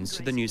donations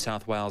to the New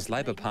South Wales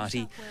Labor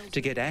Party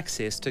to get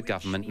access to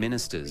government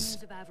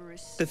ministers.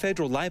 The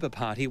Federal Labor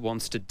Party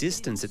wants to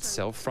distance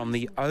itself from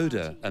the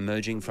odour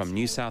emerging from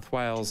New South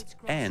Wales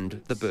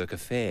and the Burke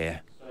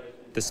affair.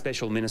 The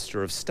Special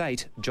Minister of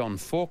State, John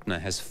Faulkner,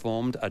 has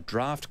formed a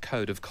draft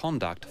code of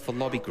conduct for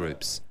lobby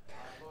groups.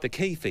 The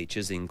key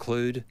features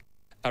include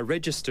a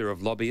register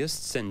of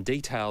lobbyists and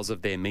details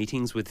of their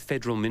meetings with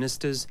federal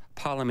ministers,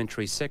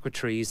 parliamentary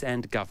secretaries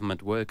and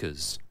government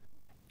workers.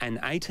 An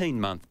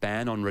 18-month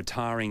ban on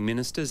retiring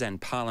ministers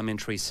and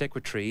parliamentary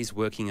secretaries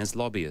working as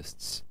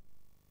lobbyists.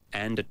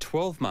 And a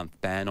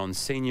 12-month ban on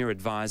senior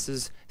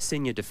advisors,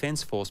 senior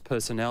Defence Force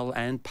personnel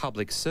and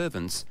public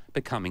servants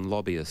becoming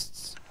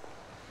lobbyists.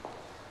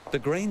 The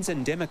Greens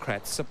and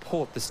Democrats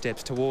support the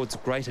steps towards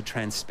greater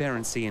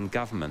transparency in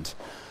government,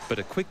 but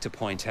are quick to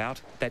point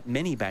out that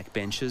many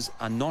backbenchers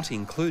are not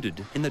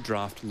included in the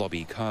draft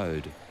lobby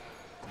code.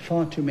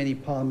 Far too many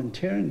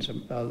parliamentarians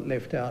are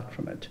left out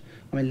from it.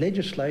 I mean,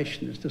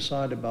 legislation is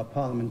decided by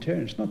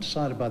parliamentarians, not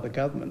decided by the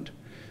government.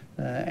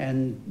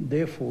 And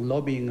therefore,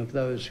 lobbying of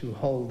those who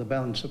hold the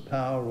balance of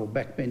power or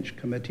backbench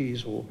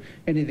committees or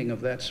anything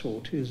of that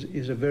sort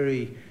is a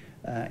very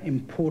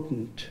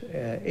important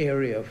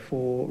area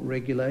for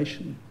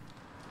regulation.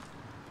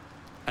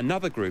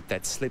 Another group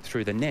that slipped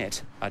through the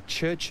net are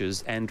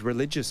churches and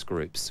religious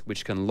groups,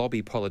 which can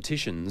lobby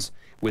politicians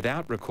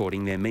without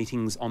recording their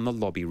meetings on the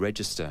lobby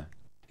register.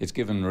 It's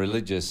given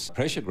religious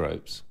pressure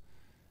groups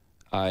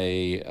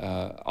a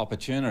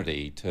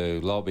opportunity to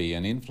lobby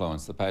and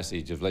influence the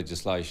passage of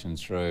legislation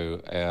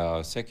through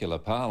our secular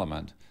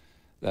parliament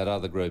that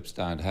other groups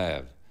don't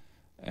have.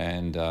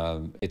 And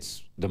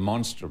it's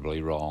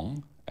demonstrably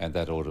wrong, and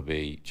that ought to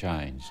be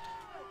changed.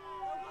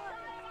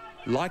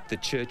 Like the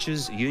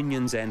churches,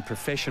 unions and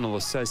professional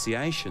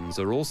associations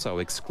are also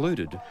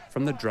excluded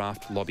from the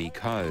draft lobby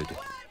code.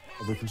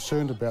 We're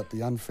concerned about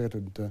the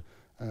unfettered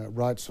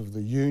rights of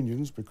the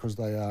unions because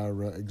they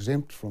are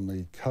exempt from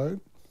the code.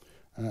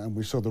 And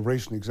we saw the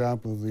recent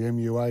example of the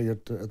MUA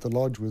at the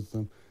Lodge with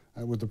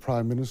the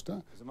Prime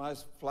Minister.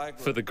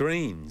 For the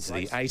Greens,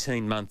 the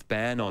 18-month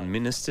ban on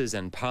ministers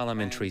and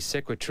parliamentary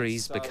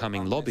secretaries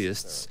becoming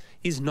lobbyists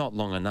is not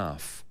long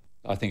enough.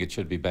 I think it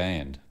should be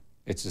banned.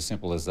 It's as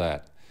simple as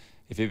that.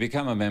 If you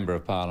become a member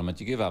of Parliament,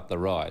 you give up the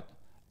right,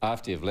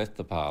 after you've left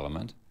the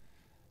Parliament,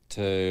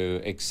 to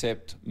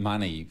accept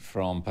money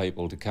from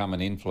people to come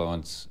and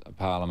influence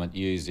Parliament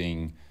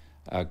using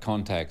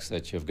contacts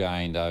that you've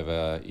gained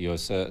over your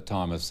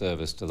time of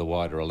service to the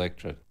wider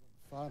electorate.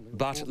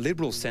 But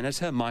Liberal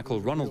Senator Michael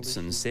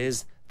Ronaldson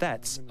says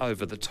that's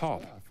over the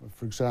top.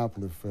 For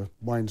example, if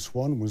Wayne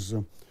Swan was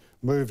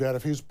moved out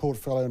of his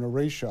portfolio in a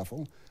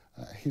reshuffle,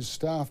 his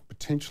staff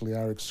potentially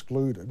are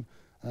excluded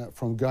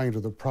from going to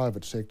the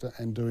private sector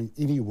and doing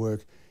any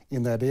work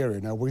in that area.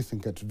 Now, we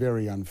think that's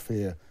very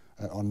unfair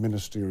on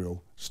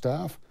ministerial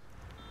staff.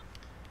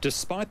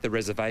 Despite the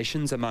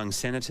reservations among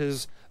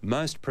senators,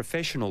 most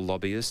professional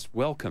lobbyists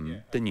welcome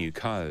the new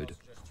code.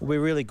 It will be a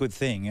really good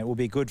thing. It will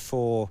be good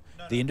for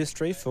the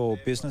industry, for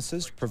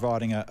businesses,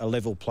 providing a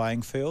level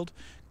playing field,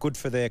 good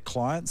for their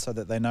clients so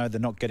that they know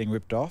they're not getting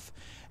ripped off,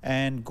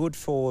 and good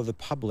for the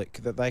public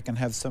that they can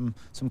have some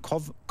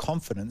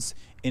confidence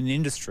in an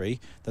industry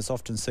that's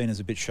often seen as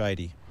a bit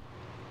shady.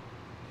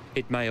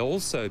 It may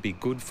also be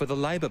good for the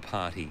Labor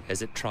Party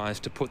as it tries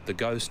to put the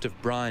ghost of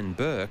Brian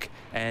Burke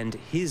and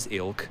his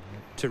ilk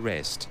to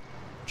rest.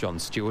 John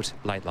Stewart,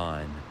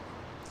 Lateline.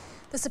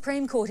 The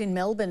Supreme Court in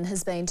Melbourne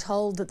has been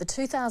told that the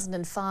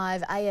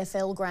 2005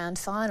 AFL Grand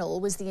Final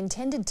was the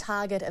intended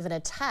target of an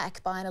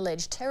attack by an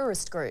alleged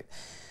terrorist group.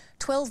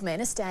 12 men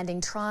are standing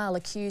trial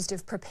accused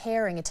of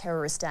preparing a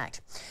terrorist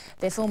act.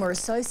 Their former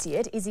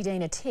associate,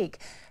 Izzydeen Atik,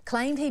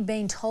 claimed he'd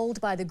been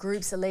told by the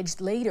group's alleged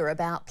leader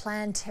about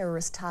planned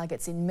terrorist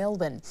targets in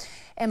Melbourne.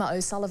 Emma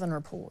O'Sullivan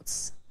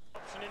reports.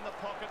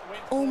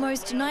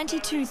 Almost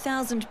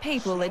 92,000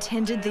 people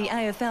attended the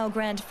AFL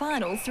Grand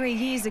Final 3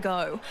 years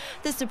ago.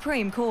 The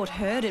Supreme Court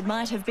heard it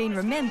might have been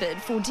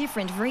remembered for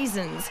different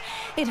reasons.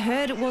 It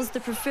heard it was the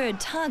preferred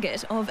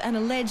target of an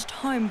alleged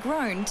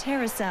homegrown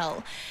terror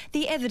cell.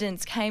 The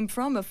evidence came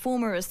from a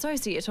former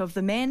associate of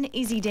the men,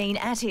 Izzydeen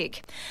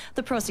Atik.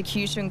 The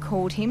prosecution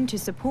called him to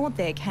support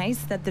their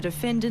case that the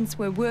defendants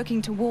were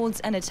working towards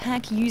an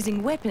attack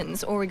using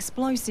weapons or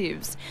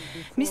explosives.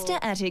 Mr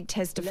Atik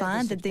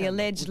testified that the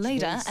alleged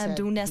leader,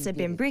 Abdul Nasser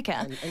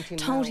Benbrika,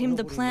 told him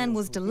the plan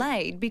was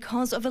delayed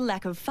because of a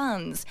lack of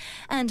funds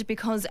and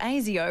because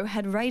ASIO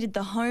had raided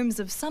the homes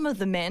of some of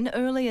the men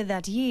earlier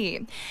that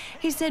year.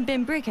 He said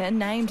Benbrika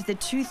named the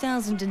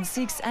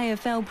 2006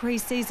 AFL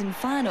pre-season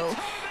final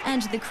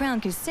and the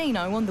Crown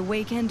Casino on the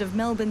weekend of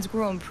Melbourne's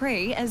Grand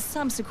Prix as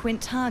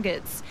subsequent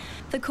targets.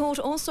 The court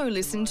also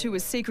listened to a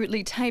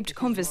secretly taped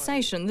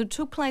conversation that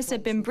took place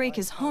at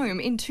Benbrika's home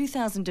in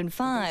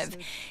 2005.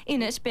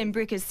 In it,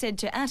 Benbrika said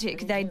to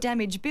Atik they'd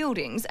damage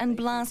buildings and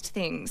blast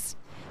things.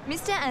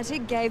 Mr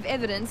Atik gave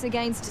evidence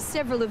against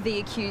several of the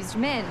accused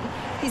men.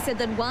 He said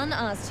that one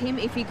asked him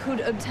if he could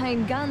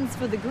obtain guns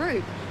for the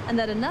group and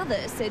that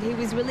another said he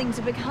was willing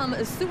to become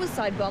a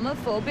suicide bomber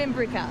for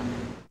Benbrika.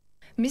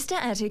 Mr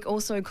Atik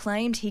also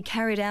claimed he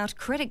carried out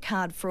credit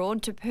card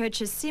fraud to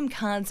purchase SIM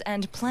cards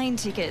and plane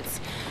tickets.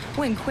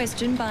 When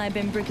questioned by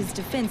Benbrika's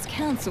defence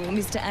counsel,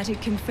 Mr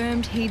Atik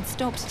confirmed he'd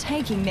stopped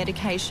taking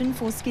medication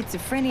for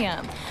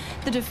schizophrenia.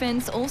 The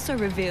defence also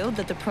revealed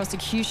that the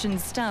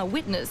prosecution's star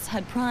witness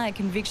had prior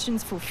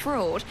convictions for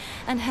fraud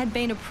and had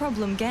been a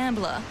problem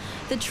gambler.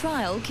 The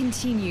trial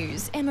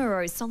continues. Emma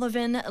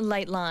O'Sullivan,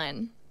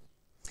 Lateline.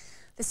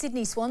 The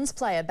Sydney Swans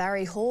player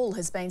Barry Hall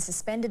has been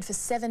suspended for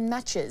 7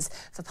 matches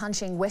for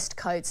punching West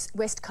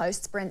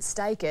Coast's Brent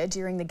Staker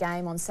during the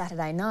game on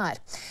Saturday night.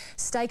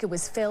 Staker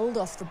was felled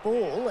off the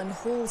ball and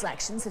Hall's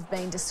actions have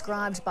been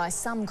described by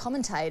some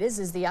commentators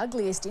as the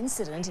ugliest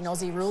incident in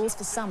Aussie rules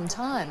for some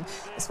time.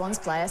 The Swans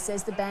player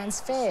says the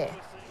ban's fair.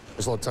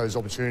 I'd like to take this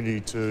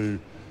opportunity to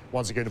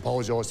once again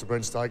apologise to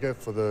Brent Staker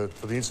for the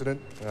incident.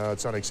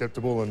 It's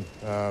unacceptable and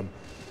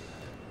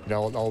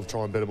I'll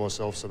try and better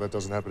myself so that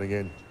doesn't happen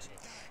again.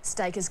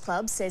 Staker's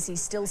club says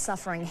he's still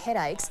suffering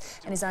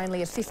headaches and is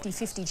only a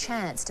 50-50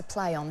 chance to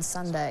play on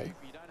Sunday.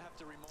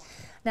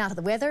 Now to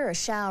the weather, a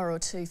shower or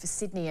two for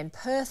Sydney and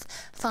Perth,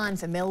 fine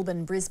for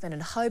Melbourne, Brisbane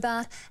and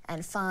Hobart,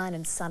 and fine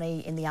and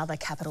sunny in the other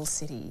capital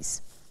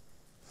cities.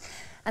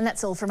 And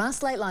that's all from us.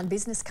 Lateline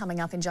Business coming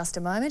up in just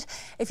a moment.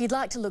 If you'd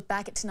like to look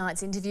back at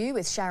tonight's interview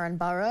with Sharon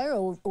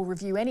Burrow or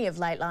review any of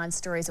Lateline's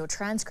stories or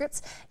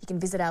transcripts, you can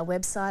visit our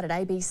website at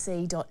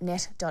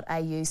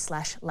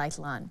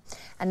abc.net.au/Lateline.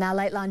 And now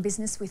Lateline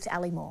Business with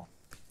Ali Moore.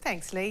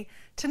 Thanks, Lee.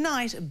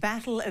 Tonight,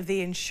 battle of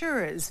the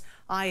insurers.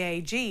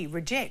 IAG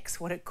rejects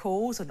what it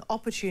calls an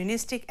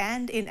opportunistic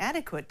and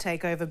inadequate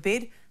takeover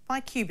bid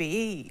by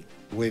QBE.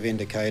 We've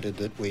indicated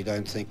that we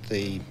don't think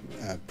the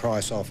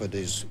price offered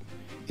is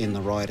in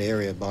the right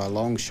area by a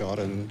long shot,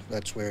 and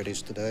that's where it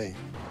is today.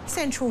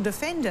 Central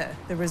Defender,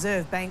 the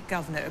Reserve Bank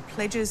Governor,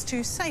 pledges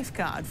to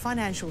safeguard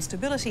financial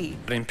stability.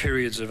 But in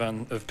periods of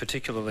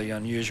particularly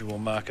unusual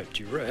market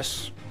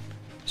duress,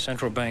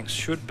 central banks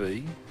should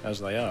be, as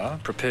they are,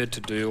 prepared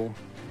to deal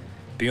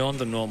beyond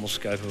the normal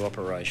scope of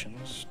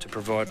operations to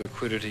provide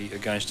liquidity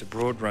against a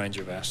broad range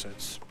of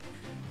assets.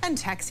 And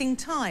taxing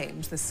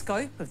times, the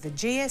scope of the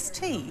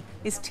GST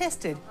is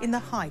tested in the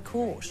High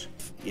Court.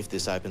 If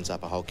this opens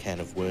up a whole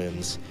can of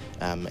worms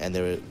and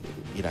there are,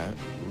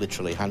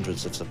 literally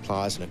hundreds of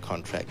suppliers in a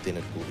contract, then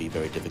it will be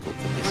very difficult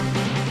for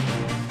business.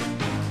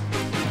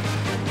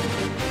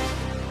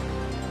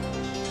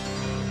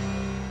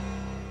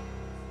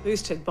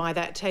 Boosted by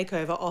that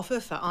takeover offer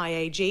for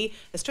IAG,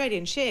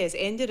 Australian shares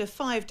ended a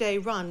 5-day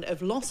run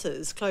of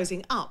losses,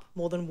 closing up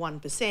more than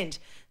 1%.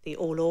 The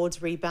All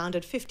Ords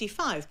rebounded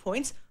 55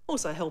 points,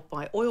 also helped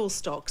by oil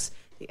stocks.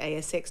 The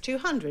ASX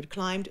 200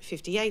 climbed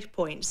 58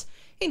 points.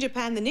 In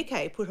Japan, the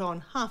Nikkei put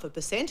on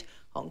 0.5%.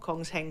 Hong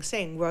Kong's Hang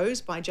Seng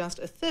rose by just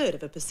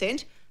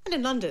 1/3%. And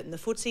in London, the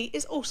FTSE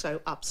is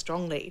also up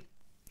strongly.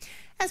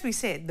 As we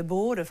said, the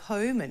board of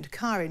home and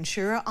car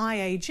insurer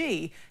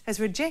IAG has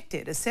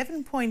rejected a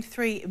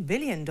 $7.3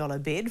 billion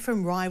bid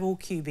from rival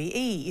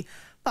QBE.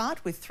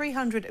 But with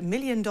 $300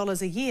 million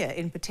a year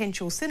in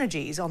potential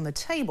synergies on the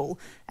table,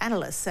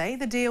 analysts say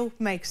the deal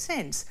makes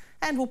sense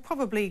and will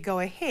probably go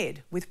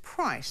ahead, with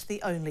price the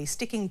only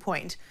sticking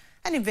point.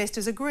 And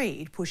investors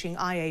agreed, pushing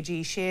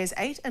IAG shares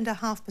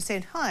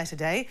 8.5% higher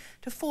today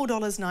to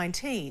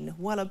 $4.19,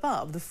 well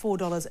above the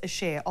 $4 a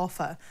share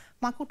offer.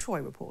 Michael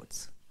Troy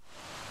reports.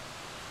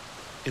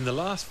 In the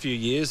last few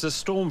years, a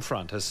storm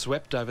front has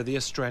swept over the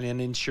Australian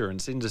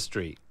insurance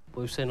industry.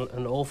 We've seen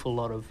an awful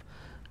lot of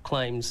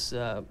claims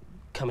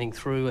coming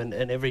through, and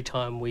every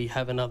time we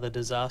have another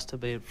disaster,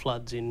 be it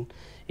floods in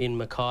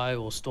Mackay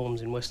or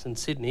storms in Western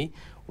Sydney,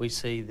 we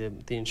see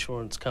the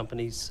insurance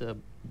companies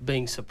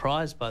being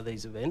surprised by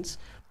these events.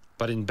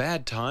 But in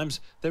bad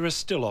times, there are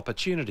still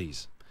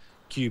opportunities.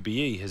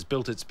 QBE has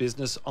built its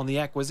business on the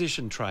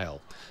acquisition trail,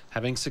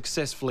 having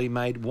successfully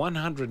made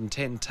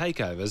 110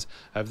 takeovers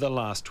over the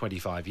last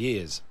 25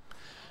 years.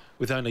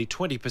 With only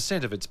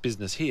 20% of its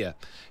business here,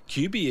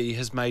 QBE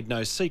has made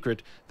no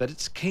secret that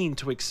it's keen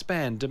to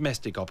expand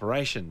domestic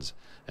operations,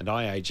 and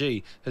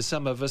IAG has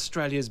some of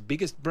Australia's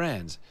biggest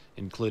brands,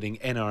 including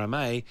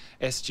NRMA,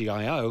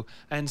 SGIO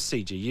and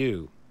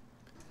CGU.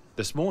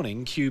 This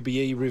morning,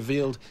 QBE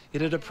revealed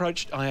it had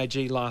approached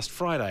IAG last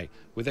Friday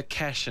with a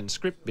cash and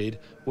scrip bid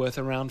worth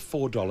around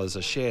 $4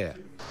 a share.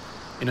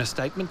 In a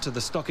statement to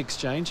the stock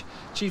exchange,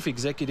 Chief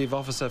Executive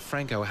Officer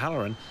Frank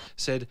O'Halloran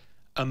said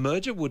a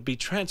merger would be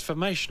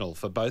transformational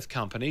for both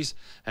companies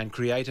and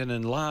create an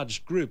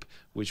enlarged group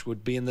which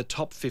would be in the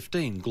top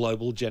 15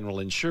 global general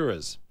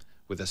insurers,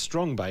 with a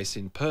strong base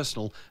in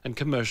personal and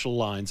commercial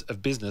lines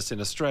of business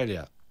in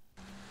Australia.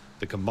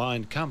 The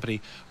combined company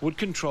would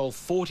control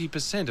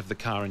 40% of the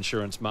car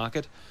insurance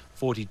market,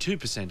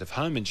 42% of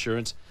home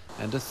insurance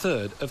and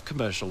 1/3 of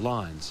commercial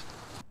lines.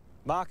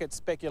 Market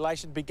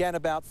speculation began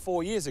about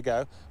 4 years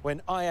ago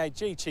when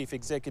IAG Chief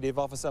Executive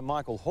Officer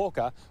Michael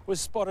Hawker was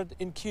spotted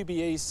in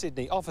QBE's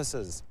Sydney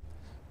offices.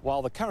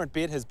 While the current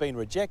bid has been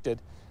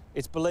rejected,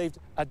 it's believed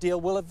a deal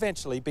will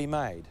eventually be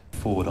made.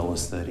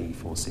 $4.30,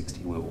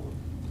 $4.60 will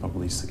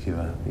probably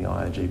secure the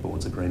IAG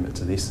board's agreement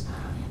to this.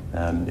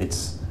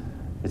 It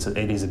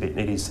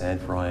is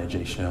sad for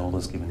IAG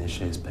shareholders, given their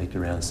shares peaked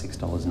around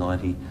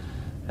 $6.90.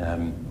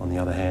 On the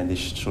other hand, this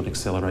should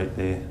accelerate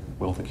their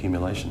wealth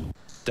accumulation.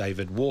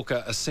 David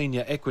Walker, a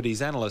senior equities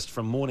analyst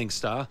from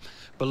Morningstar,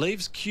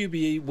 believes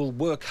QBE will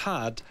work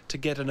hard to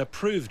get an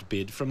approved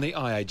bid from the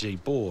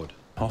IAG board.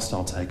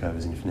 Hostile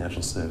takeovers in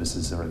financial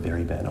services are a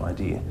very bad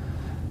idea.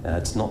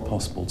 It's not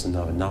possible to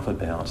know enough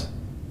about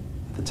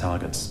the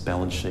target's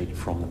balance sheet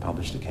from the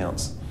published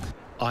accounts.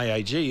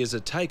 IAG is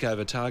a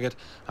takeover target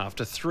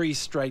after 3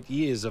 straight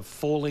years of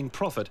falling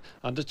profit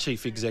under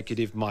Chief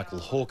Executive Michael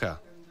Hawker.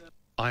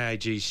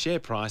 IAG's share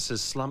price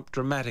has slumped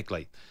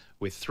dramatically,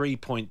 with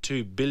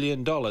 $3.2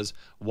 billion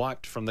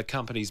wiped from the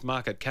company's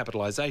market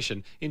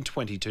capitalisation in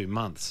 22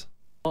 months.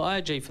 Well,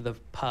 IAG for the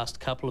past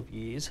couple of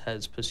years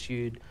has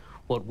pursued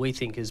what we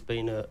think has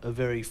been a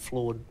very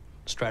flawed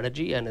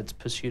strategy, and it's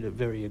pursued it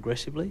very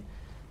aggressively.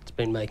 It's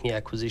been making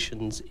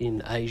acquisitions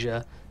in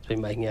Asia, it's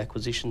been making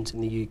acquisitions in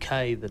the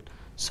UK that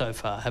so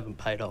far haven't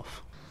paid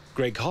off.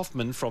 Greg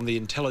Hoffman from The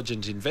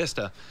Intelligent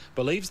Investor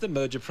believes the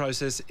merger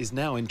process is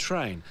now in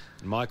train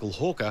and Michael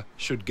Hawker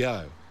should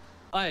go.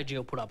 IAG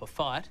will put up a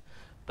fight,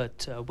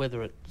 but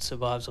whether it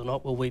survives or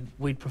not, well,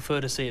 we'd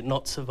prefer to see it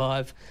not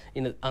survive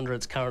under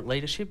its current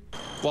leadership.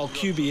 While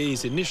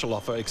QBE's initial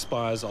offer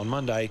expires on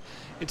Monday,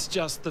 it's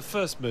just the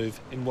first move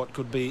in what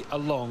could be a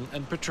long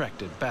and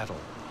protracted battle.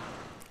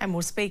 And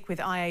we'll speak with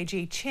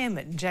IAG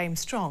Chairman James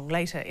Strong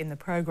later in the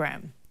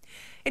program.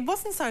 It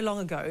wasn't so long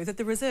ago that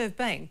the Reserve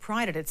Bank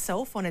prided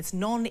itself on its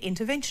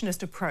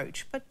non-interventionist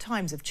approach, but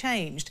times have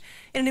changed.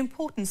 In an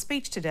important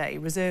speech today,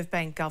 Reserve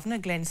Bank Governor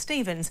Glenn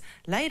Stevens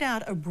laid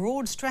out a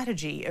broad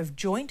strategy of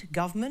joint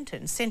government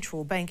and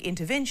central bank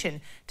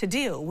intervention to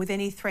deal with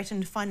any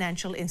threatened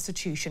financial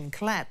institution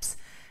collapse.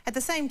 At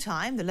the same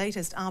time, the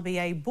latest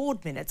RBA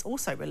board minutes,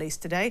 also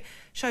released today,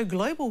 show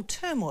global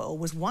turmoil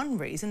was one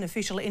reason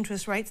official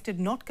interest rates did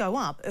not go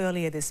up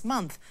earlier this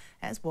month,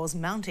 as was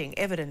mounting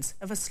evidence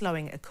of a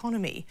slowing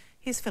economy.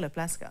 Here's Philip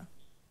Lasker.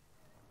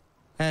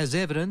 As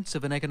evidence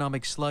of an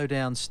economic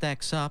slowdown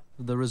stacks up,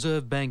 the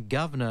Reserve Bank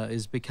Governor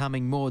is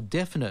becoming more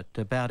definite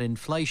about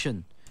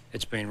inflation.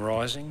 It's been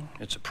rising,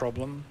 it's a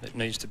problem, it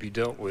needs to be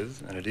dealt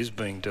with, and it is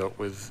being dealt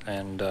with,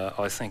 and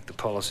I think the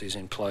policies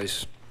in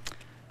place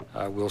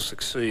will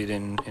succeed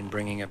in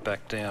bringing it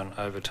back down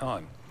over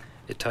time.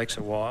 It takes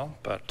a while,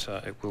 but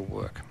it will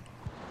work.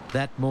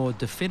 That more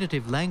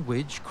definitive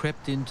language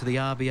crept into the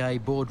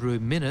RBA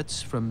boardroom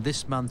minutes from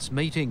this month's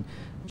meeting,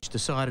 which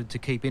decided to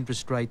keep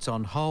interest rates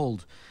on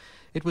hold.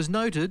 It was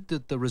noted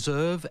that the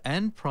Reserve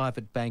and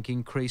private bank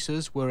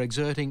increases were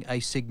exerting a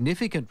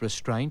significant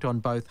restraint on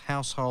both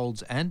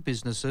households and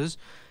businesses,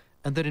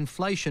 and that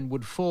inflation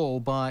would fall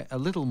by a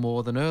little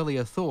more than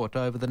earlier thought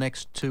over the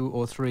next 2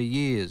 or 3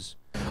 years.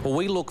 Well,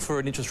 we look for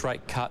an interest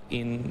rate cut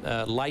in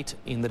late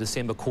in the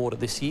December quarter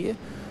this year.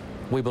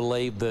 We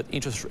believe that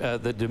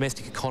the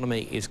domestic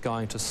economy is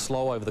going to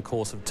slow over the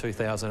course of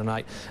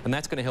 2008, and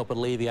that's going to help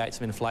alleviate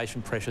some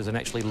inflation pressures and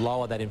actually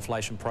lower that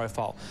inflation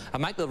profile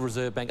and make the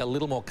Reserve Bank a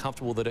little more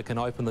comfortable that it can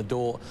open the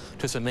door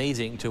to some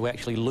easing to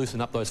actually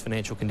loosen up those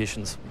financial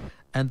conditions.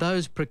 And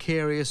those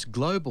precarious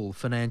global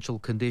financial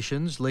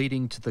conditions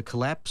leading to the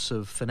collapse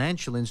of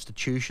financial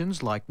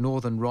institutions like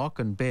Northern Rock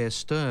and Bear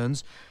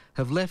Stearns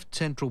have left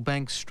central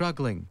banks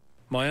struggling.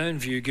 My own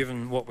view,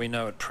 given what we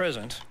know at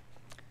present,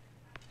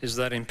 is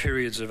that in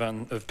periods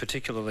of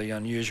particularly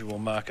unusual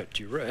market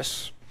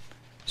duress,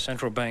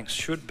 central banks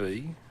should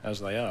be, as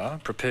they are,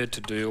 prepared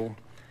to deal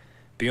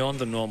beyond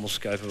the normal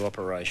scope of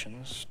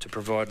operations to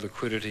provide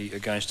liquidity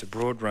against a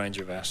broad range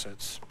of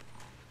assets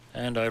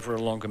and over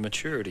a longer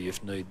maturity,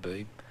 if need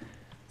be,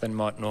 than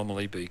might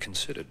normally be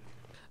considered.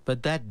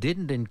 But that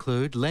didn't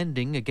include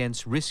lending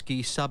against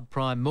risky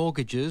subprime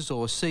mortgages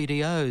or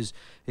CDOs,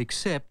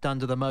 except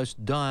under the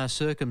most dire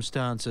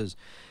circumstances.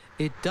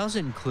 It does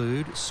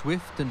include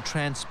swift and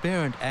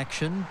transparent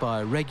action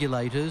by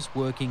regulators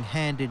working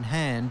hand in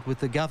hand with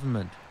the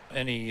government.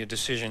 Any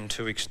decision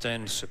to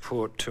extend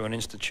support to an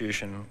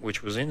institution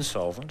which was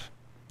insolvent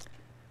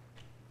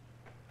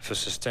for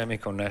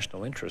systemic or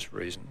national interest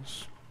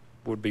reasons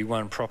would be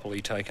one properly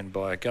taken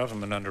by a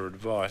government under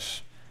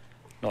advice,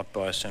 not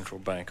by a central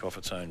bank off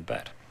its own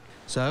bat.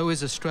 So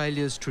is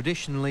Australia's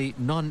traditionally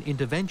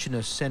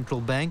non-interventionist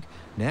central bank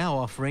now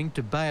offering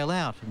to bail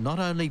out not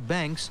only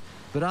banks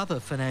but other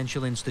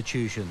financial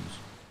institutions.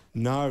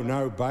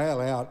 No,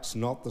 bailout's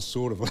not the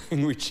sort of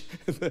language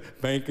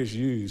that bankers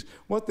use.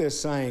 What they're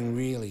saying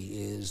really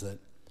is that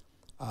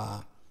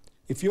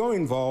if you're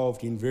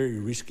involved in very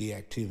risky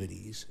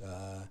activities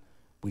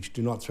which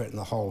do not threaten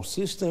the whole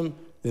system,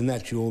 then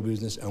that's your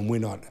business and we're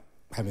not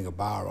having a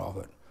bar of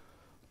it.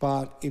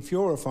 But if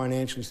you're a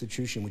financial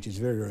institution which is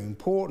very, very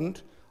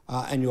important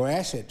and your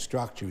asset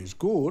structure is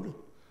good,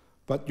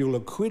 but your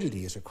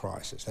liquidity is a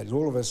crisis, that is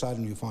all of a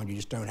sudden you find you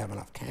just don't have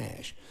enough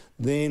cash,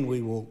 then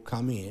we will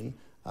come in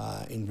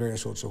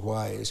various sorts of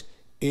ways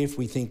if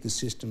we think the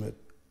system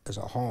as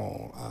a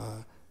whole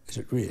is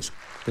at risk.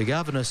 The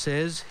Governor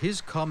says his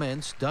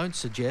comments don't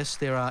suggest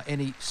there are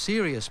any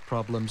serious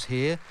problems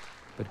here,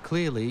 but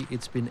clearly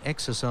it's been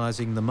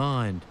exercising the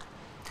mind.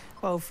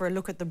 Well, for a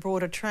look at the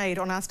broader trade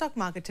on our stock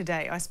market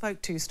today, I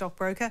spoke to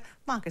stockbroker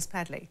Marcus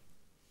Padley.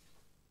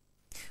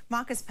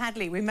 Marcus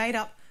Padley, we made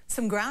up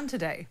some ground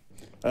today.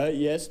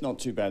 Yes, not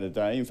too bad a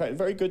day. In fact, a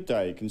very good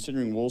day,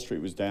 considering Wall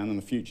Street was down and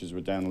the futures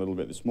were down a little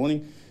bit this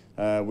morning.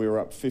 We were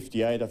up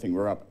 58, I think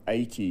we're up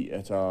 80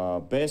 at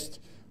our best.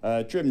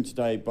 Driven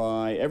today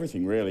by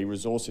everything, really.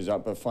 Resources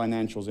up, but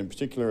financials in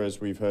particular, as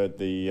we've heard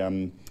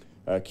the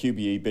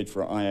QBE bid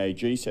for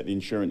IAG set the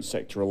insurance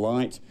sector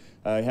alight.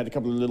 Had a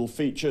couple of little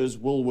features.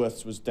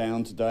 Woolworths was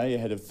down today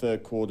ahead of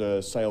third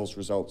quarter sales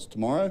results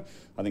tomorrow.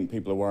 I think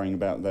people are worrying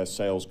about their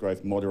sales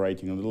growth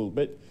moderating a little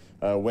bit.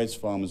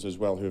 Wesfarmers as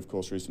well, who of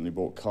course recently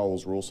bought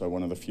Coles, were also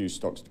one of the few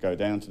stocks to go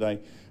down today.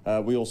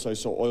 We also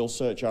saw Oil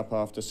Search up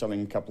after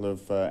selling a couple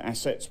of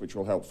assets which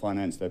will help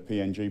finance their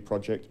PNG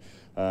project.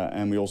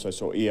 And we also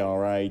saw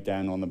ERA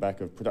down on the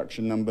back of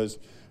production numbers.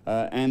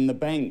 And the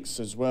banks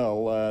as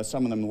well,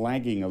 some of them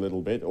lagging a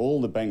little bit.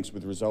 All the banks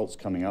with results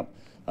coming up.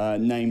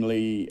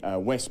 namely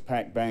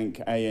Westpac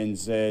Bank,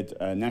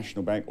 ANZ,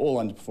 National Bank, all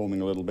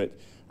underperforming a little bit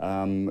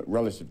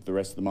relative to the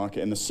rest of the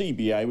market. And the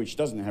CBA, which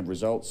doesn't have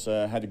results,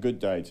 had a good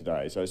day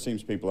today. So it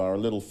seems people are a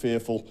little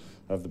fearful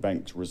of the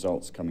bank's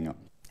results coming up.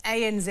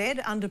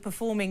 ANZ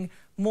underperforming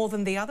more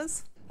than the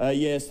others?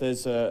 Yes,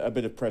 there's a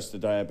bit of press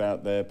today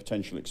about their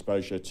potential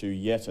exposure to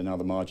yet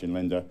another margin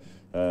lender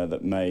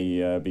that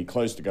may be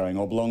close to going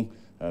oblong,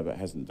 but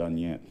hasn't done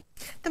yet.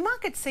 The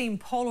markets seem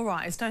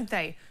polarised, don't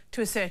they,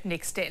 to a certain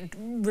extent?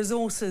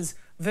 Resources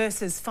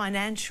versus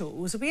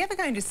financials. Are we ever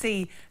going to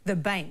see the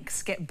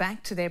banks get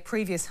back to their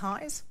previous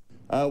highs?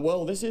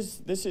 Well, this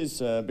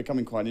is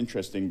becoming quite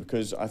interesting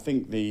because I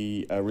think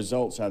the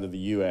results out of the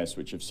US,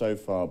 which have so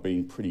far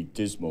been pretty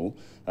dismal,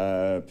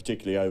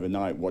 particularly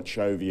overnight,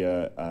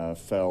 Wachovia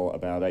fell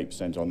about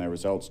 8% on their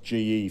results.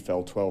 GE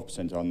fell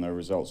 12% on their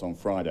results on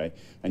Friday,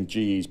 and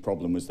GE's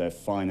problem was their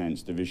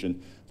finance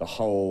division. The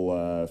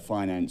whole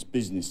finance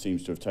business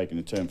seems to have taken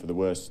a turn for the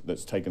worse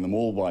that's taken them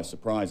all by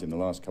surprise in the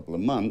last couple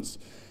of months.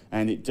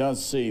 And it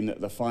does seem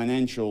that the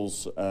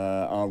financials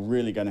are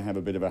really going to have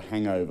a bit of a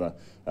hangover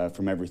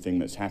from everything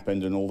that's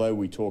happened. And although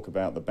we talk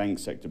about the bank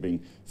sector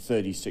being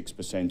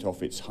 36%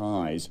 off its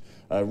highs,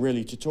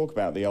 really to talk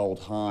about the old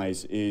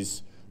highs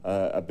is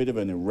a bit of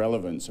an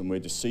irrelevance, and we're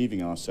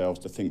deceiving ourselves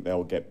to think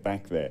they'll get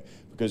back there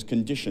because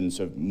conditions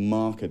have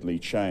markedly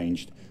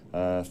changed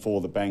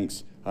for the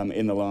banks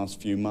in the last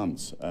few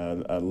months.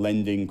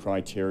 Lending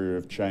criteria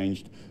have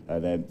changed.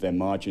 Their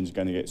margins are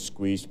going to get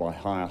squeezed by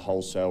higher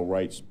wholesale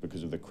rates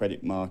because of the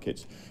credit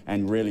markets.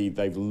 And really,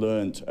 they've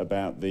learnt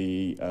about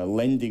the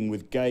lending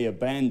with gay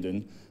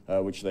abandon,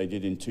 which they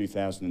did in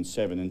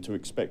 2007. And to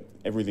expect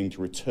everything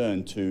to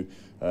return to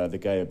the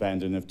gay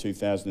abandon of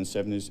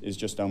 2007 is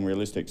just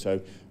unrealistic.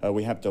 So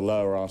we have to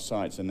lower our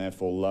sights and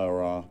therefore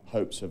lower our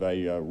hopes of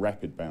a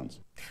rapid bounce.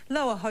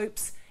 Lower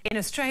hopes in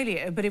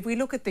Australia, but if we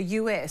look at the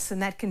US and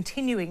that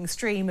continuing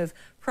stream of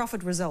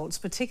profit results,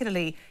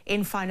 particularly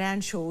in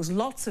financials,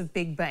 lots of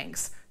big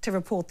banks to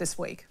report this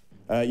week.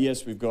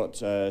 Yes, we've got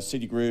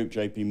Citigroup,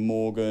 JP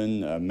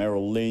Morgan,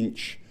 Merrill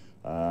Lynch.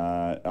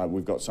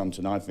 We've got some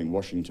tonight, I think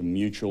Washington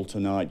Mutual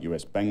tonight,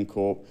 US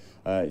Bancorp.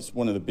 It's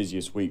one of the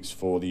busiest weeks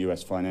for the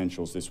US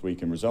financials this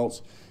week in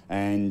results.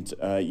 And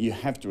you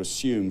have to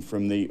assume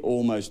from the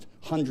almost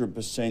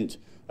 100%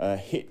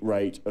 hit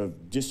rate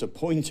of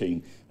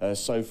disappointing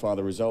so far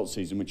the results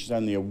season, which is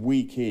only a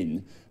week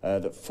in,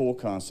 that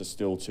forecasts are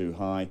still too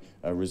high.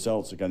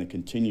 Results are going to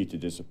continue to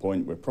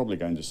disappoint. We're probably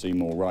going to see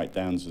more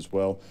write-downs as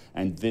well.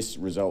 And this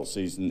results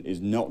season is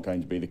not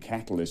going to be the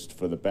catalyst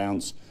for the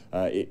bounce.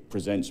 It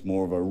presents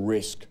more of a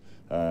risk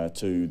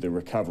to the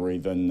recovery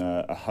than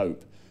a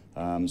hope.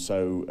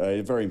 So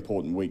a very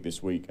important week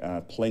this week.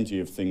 Plenty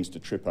of things to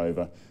trip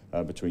over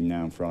between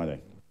now and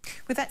Friday.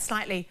 With that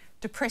slightly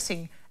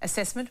depressing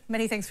assessment,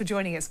 many thanks for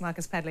joining us,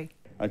 Marcus Padley.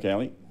 OK,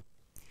 Ali.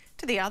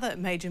 To the other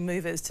major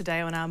movers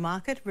today on our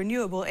market,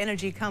 renewable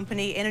energy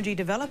company Energy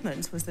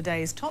Developments was the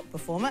day's top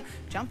performer,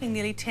 jumping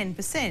nearly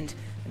 10%.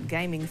 And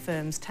gaming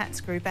firms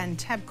Tats Group and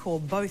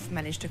Tabcorp both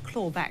managed to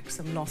claw back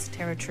some lost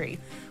territory.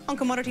 On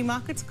commodity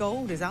markets,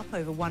 gold is up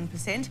over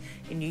 1%.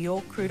 In New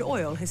York, crude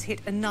oil has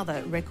hit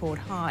another record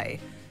high.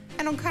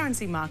 And on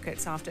currency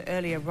markets, after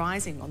earlier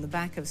rising on the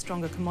back of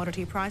stronger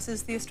commodity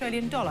prices, the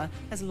Australian dollar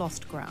has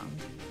lost ground.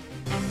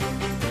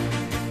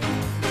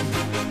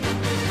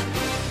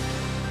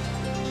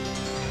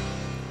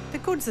 The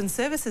goods and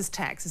services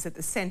tax is at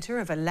the centre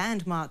of a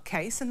landmark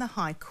case in the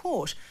High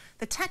Court.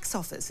 The tax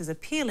office is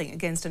appealing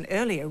against an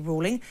earlier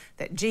ruling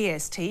that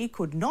GST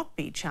could not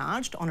be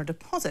charged on a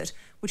deposit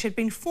which had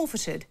been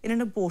forfeited in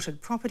an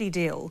aborted property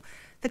deal.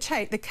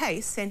 The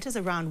case centres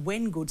around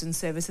when goods and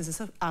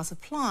services are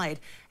supplied,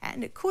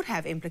 and it could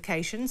have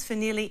implications for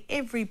nearly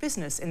every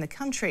business in the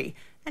country.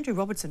 Andrew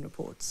Robertson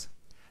reports.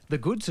 The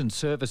goods and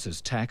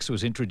services tax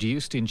was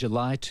introduced in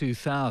July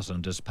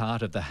 2000 as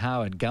part of the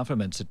Howard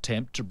government's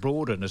attempt to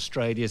broaden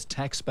Australia's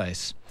tax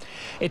base.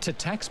 It's a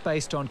tax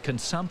based on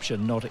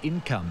consumption, not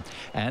income,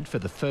 and for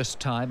the first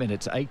time in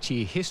its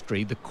 8-year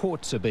history, the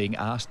courts are being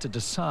asked to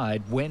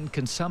decide when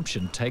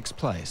consumption takes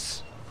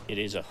place. It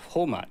is a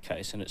hallmark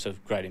case, and it's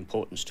of great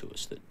importance to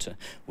us that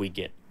we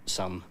get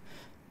some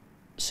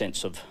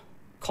sense of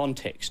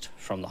context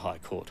from the High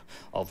Court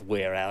of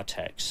where our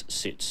tax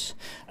sits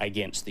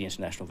against the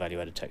international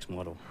value-added tax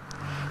model.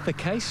 The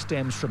case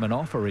stems from an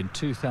offer in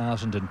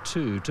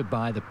 2002 to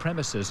buy the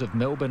premises of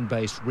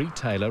Melbourne-based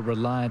retailer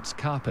Reliance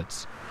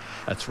Carpets.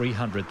 A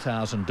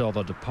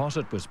 $300,000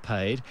 deposit was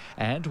paid,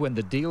 and when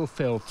the deal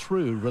fell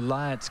through,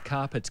 Reliance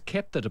Carpets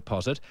kept the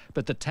deposit,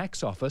 but the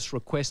tax office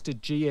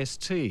requested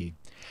GST.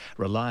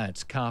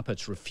 Reliance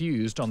Carpets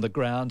refused on the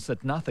grounds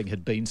that nothing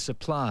had been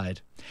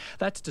supplied.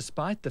 That's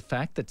despite the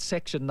fact that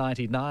Section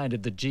 99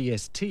 of the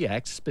GST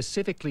Act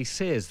specifically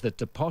says that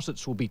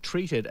deposits will be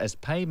treated as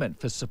payment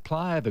for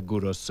supply of a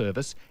good or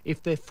service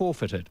if they're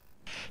forfeited.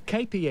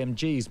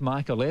 KPMG's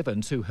Michael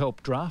Evans, who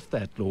helped draft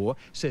that law,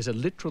 says a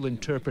literal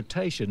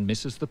interpretation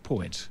misses the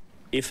point.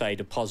 if a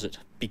deposit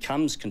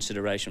becomes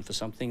consideration for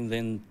something,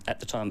 then at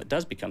the time it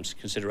does become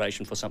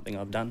consideration for something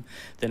I've done,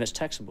 then it's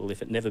taxable.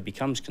 If it never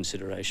becomes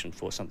consideration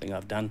for something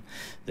I've done,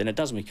 then it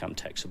doesn't become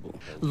taxable.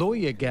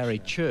 Lawyer Gary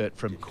Churt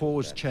from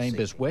Cause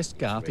Chambers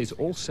Westgarth is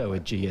also a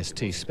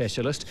GST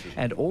specialist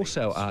and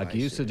also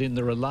argues that in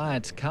the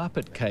Reliance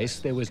carpet case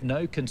there was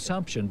no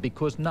consumption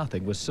because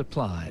nothing was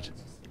supplied.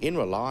 In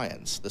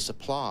Reliance, the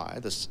supply,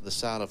 the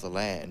sale of the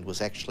land,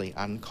 was actually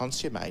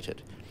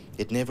unconsummated.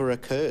 It never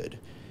occurred.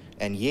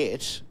 And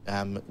yet,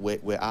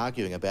 we're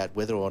arguing about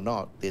whether or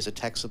not there's a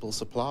taxable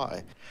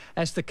supply.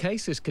 As the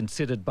case is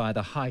considered by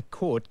the High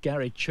Court,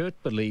 Gary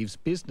Churt believes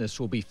business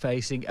will be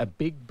facing a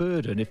big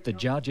burden if the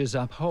judges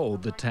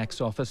uphold the tax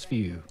office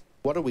view.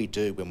 What do we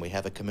do when we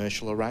have a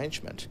commercial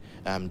arrangement?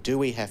 Do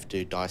we have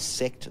to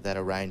dissect that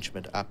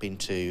arrangement up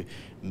into,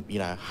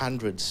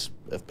 hundreds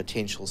of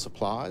potential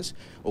suppliers?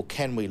 Or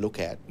can we look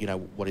at,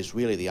 what is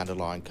really the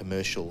underlying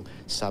commercial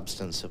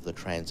substance of the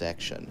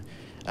transaction?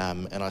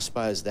 And I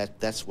suppose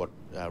that's what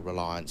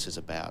Reliance is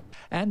about.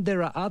 And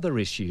there are other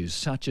issues,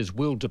 such as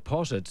will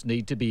deposits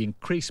need to be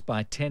increased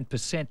by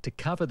 10% to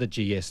cover the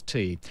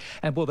GST?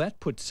 And will that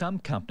put some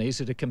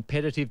companies at a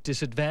competitive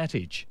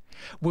disadvantage?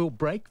 Will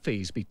break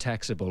fees be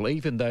taxable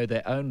even though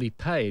they're only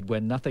paid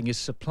when nothing is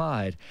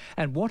supplied?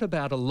 And what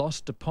about a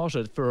lost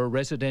deposit for a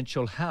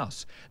residential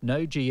house?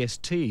 No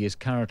GST is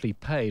currently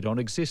paid on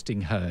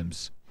existing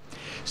homes.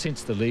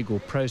 Since the legal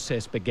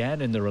process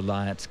began in the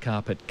Reliance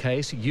carpet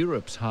case,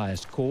 Europe's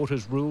highest court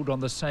has ruled on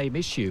the same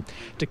issue,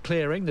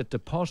 declaring that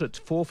deposits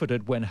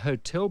forfeited when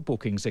hotel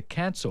bookings are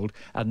cancelled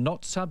are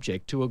not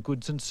subject to a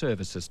goods and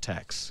services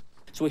tax.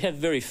 So we have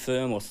very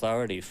firm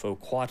authority for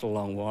quite a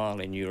long while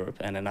in Europe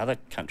and in other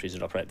countries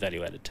that operate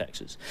value-added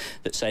taxes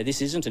that say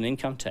this isn't an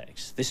income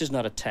tax. This is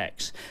not a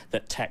tax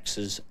that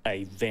taxes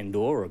a vendor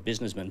or a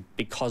businessman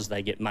because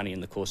they get money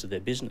in the course of their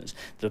business.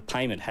 The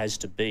payment has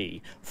to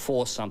be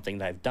for something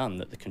they've done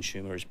that the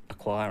consumer is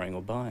acquiring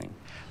or buying.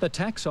 The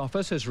tax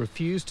office has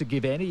refused to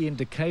give any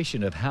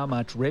indication of how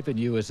much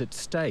revenue is at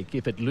stake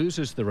if it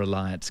loses the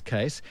Reliance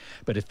case.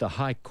 But if the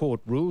High Court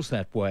rules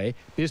that way,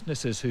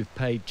 businesses who've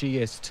paid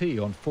GST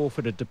on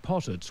forfeited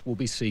deposits will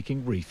be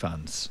seeking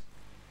refunds.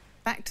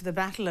 Back to the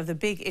battle of the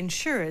big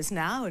insurers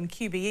now, and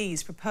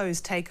QBE's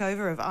proposed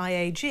takeover of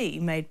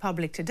IAG, made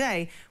public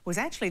today, was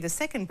actually the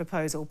second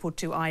proposal put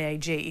to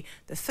IAG.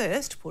 The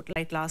first, put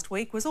late last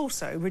week, was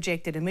also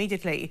rejected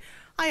immediately.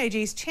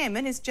 IAG's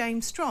chairman is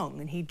James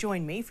Strong, and he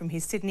joined me from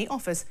his Sydney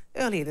office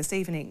earlier this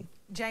evening.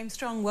 James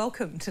Strong,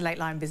 welcome to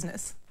Lateline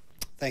Business.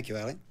 Thank you,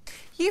 Ali.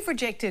 You've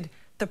rejected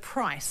the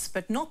price,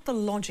 but not the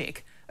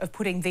logic of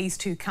putting these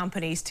two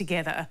companies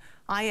together.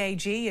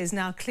 IAG is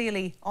now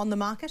clearly on the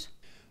market?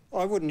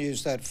 I wouldn't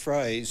use that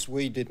phrase.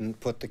 We didn't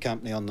put the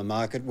company on the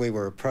market. We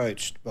were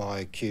approached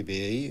by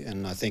QBE,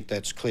 and I think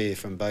that's clear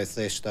from both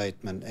their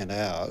statement and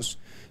ours.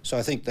 So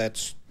I think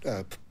that's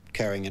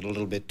carrying it a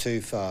little bit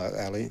too far,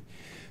 Ali.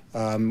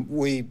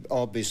 We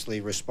obviously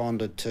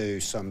responded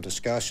to some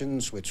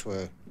discussions which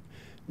were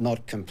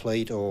not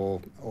complete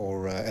or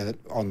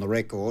on the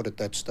record at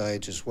that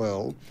stage as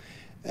well.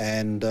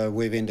 And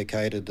we've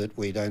indicated that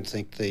we don't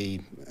think the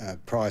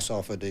price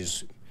offered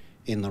is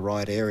in the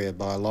right area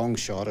by a long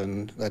shot,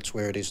 and that's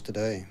where it is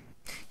today.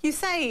 You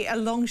say a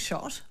long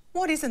shot.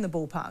 What is in the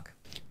ballpark?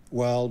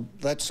 Well,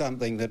 that's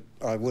something that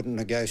I wouldn't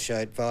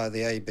negotiate via the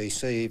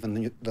ABC,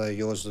 even though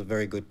yours is a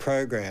very good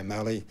program,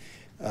 Ali.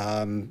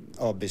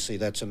 Obviously,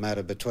 that's a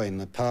matter between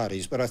the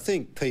parties. But I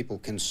think people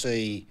can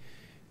see,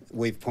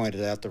 we've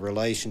pointed out the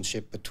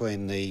relationship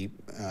between the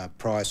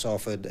price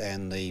offered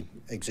and the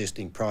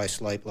existing price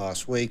late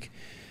last week.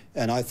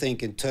 And I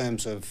think in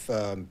terms of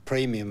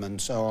premium and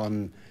so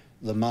on,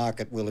 the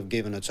market will have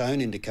given its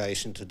own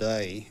indication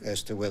today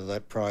as to whether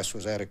that price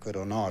was adequate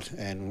or not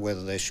and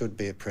whether there should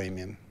be a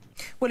premium.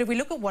 Well, if we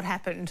look at what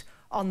happened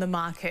on the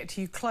market,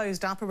 you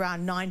closed up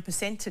around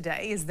 9%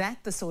 today. Is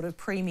that the sort of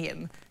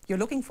premium you're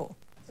looking for?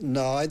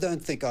 No, I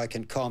don't think I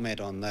can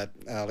comment on that,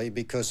 Ali,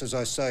 because, as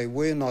I say,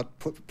 we're not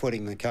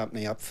putting the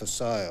company up for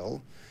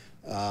sale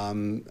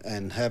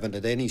and haven't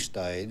at any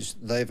stage.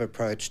 They've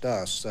approached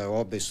us, so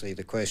obviously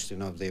the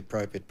question of the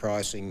appropriate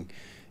pricing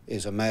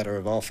is a matter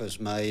of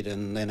offers made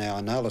and then our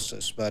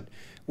analysis. But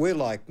we're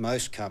like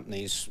most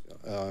companies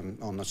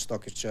on the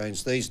stock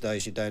exchange. These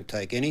days you don't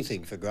take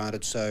anything for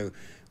granted, so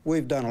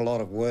we've done a lot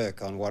of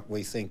work on what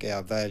we think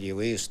our value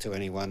is to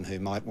anyone who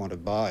might want to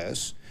buy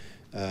us.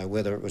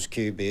 Whether it was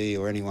QBE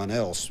or anyone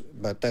else,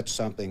 but that's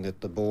something that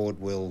the board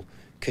will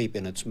keep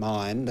in its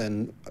mind,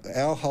 and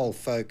our whole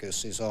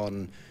focus is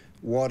on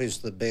what is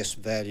the best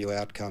value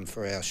outcome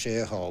for our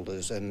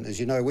shareholders. And as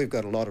you know, we've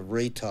got a lot of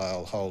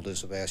retail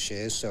holders of our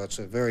shares, so it's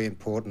a very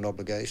important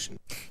obligation.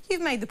 You've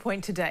made the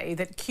point today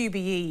that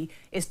QBE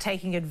is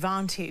taking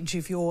advantage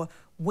of your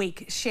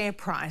weak share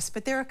price,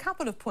 but there are a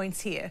couple of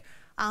points here,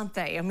 aren't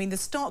they? I mean, the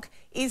stock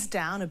is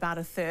down about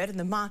a third and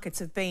the markets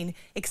have been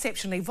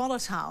exceptionally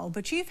volatile,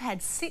 but you've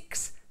had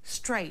 6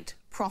 straight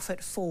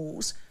profit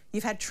falls.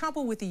 You've had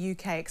trouble with the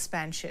UK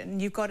expansion.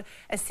 You've got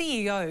a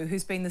CEO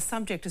who's been the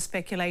subject of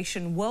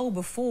speculation well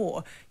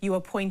before you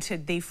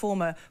appointed the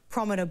former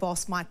Promina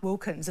boss Mike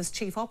Wilkins as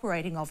Chief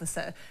Operating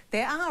Officer.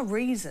 There are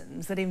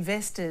reasons that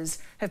investors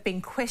have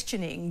been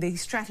questioning the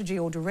strategy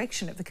or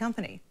direction of the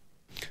company.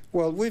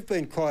 Well, we've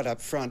been quite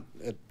upfront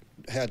at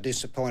how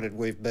disappointed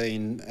we've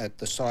been at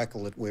the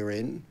cycle that we're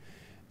in.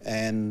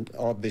 And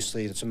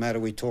obviously it's a matter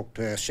we talked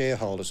to our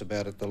shareholders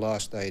about at the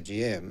last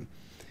AGM.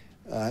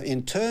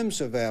 In terms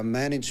of our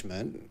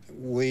management,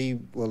 we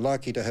were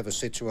lucky to have a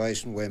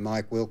situation where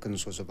Mike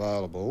Wilkins was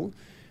available,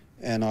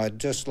 and I'd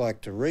just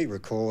like to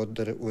re-record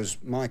that it was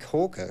Mike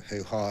Hawker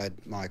who hired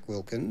Mike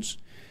Wilkins,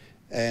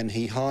 and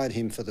he hired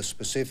him for the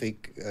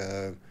specific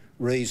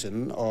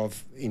reason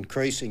of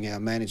increasing our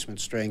management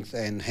strength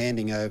and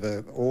handing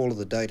over all of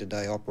the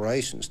day-to-day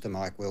operations to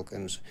Mike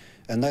Wilkins.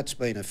 And that's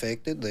been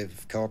effected.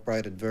 They've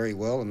cooperated very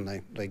well, and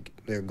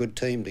they're a good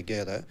team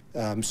together.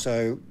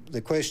 So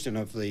the question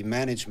of the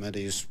management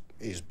is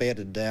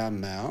bedded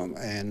down now,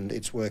 and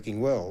it's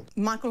working well.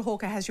 Michael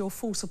Hawker has your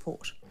full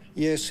support.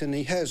 Yes, and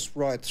he has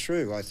right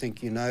through. I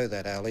think you know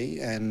that,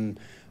 Ali,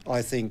 and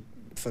I think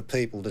for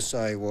people to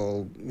say,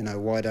 well, you know,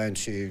 why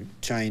don't you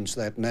change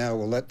that now?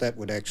 Well, that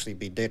would actually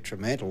be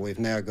detrimental. We've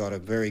now got a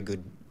very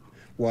good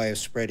way of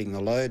spreading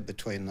the load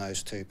between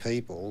those two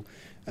people,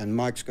 and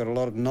Mike's got a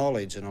lot of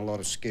knowledge and a lot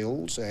of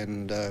skills,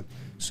 and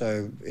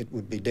so it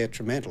would be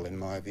detrimental in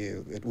my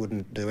view. It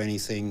wouldn't do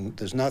anything.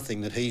 There's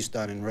nothing that he's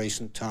done in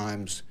recent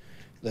times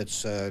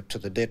that's to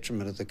the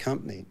detriment of the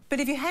company. But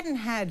if you hadn't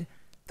had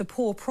the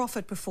poor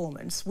profit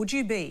performance, would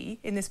you be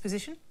in this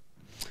position?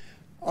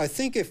 I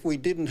think if we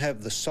didn't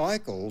have the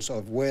cycles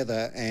of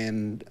weather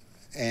and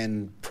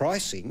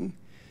pricing,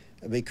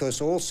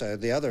 because also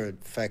the other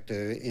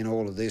factor in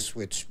all of this,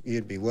 which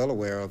you'd be well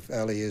aware of,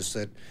 Ali, is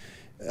that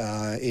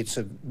it's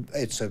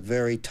a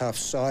very tough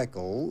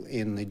cycle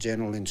in the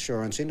general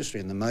insurance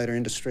industry, in the motor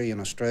industry in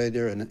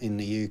Australia and in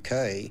the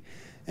UK,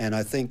 and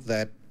I think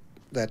that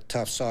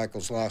tough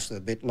cycle's lasted a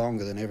bit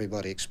longer than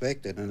everybody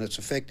expected, and it's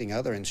affecting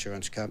other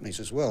insurance companies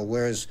as well,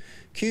 whereas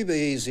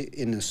QBE's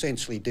in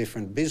essentially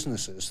different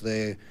businesses.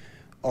 They're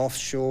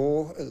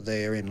offshore,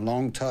 they're in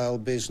long-tail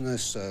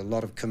business, a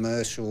lot of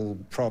commercial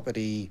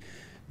property,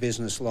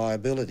 business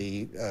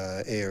liability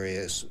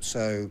areas.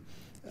 So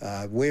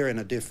we're in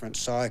a different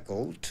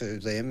cycle to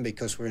them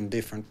because we're in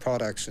different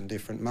products and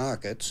different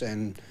markets,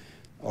 and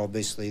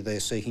obviously they're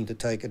seeking to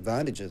take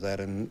advantage of that,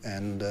 and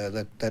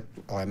that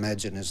I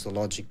imagine is the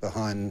logic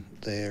behind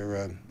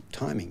their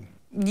timing.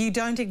 You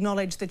don't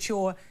acknowledge that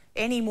you're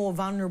any more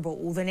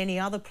vulnerable than any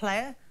other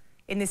player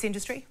in this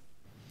industry?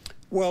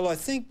 Well, I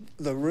think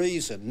the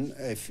reason,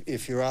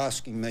 if you're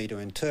asking me to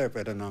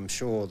interpret, and I'm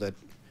sure that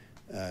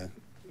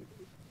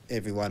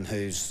everyone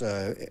who's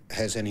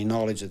has any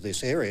knowledge of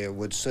this area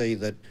would see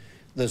that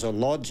there's a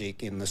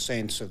logic in the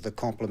sense of the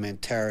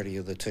complementarity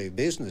of the two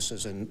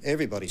businesses, and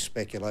everybody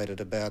speculated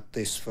about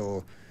this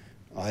for,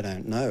 I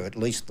don't know, at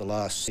least the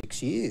last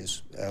 6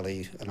 years,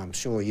 Ali, and I'm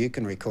sure you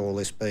can recall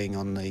this being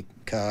on the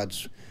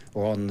cards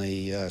or on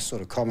the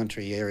sort of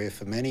commentary area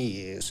for many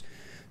years.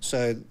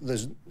 So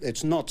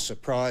it's not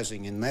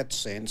surprising in that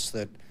sense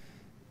that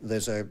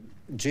there's a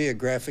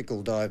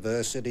geographical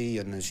diversity,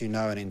 and as you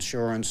know in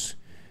insurance,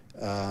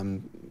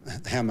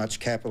 how much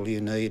capital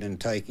you need and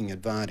taking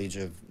advantage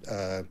of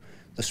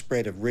the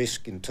spread of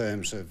risk in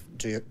terms of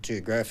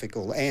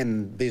geographical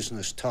and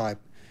business type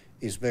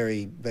is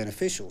very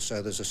beneficial.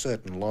 So there's a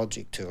certain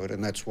logic to it,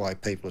 and that's why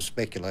people have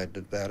speculated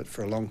about it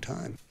for a long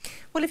time.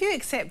 Well, if you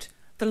accept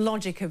the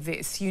logic of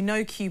this, you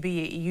know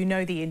QBE, you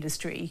know the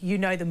industry, you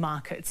know the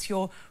markets,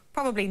 you're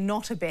probably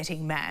not a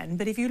betting man,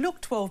 but if you look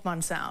 12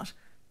 months out,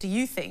 do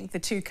you think the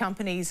two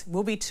companies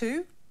will be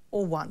two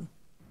or one?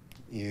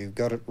 You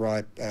got it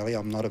right, Ali.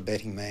 I'm not a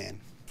betting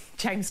man.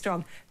 James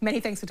Strong, many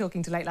thanks for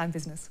talking to Lateline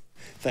Business.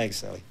 Thanks,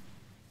 Sally.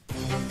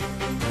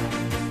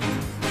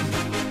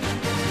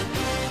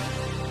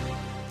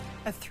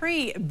 A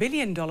 $3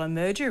 billion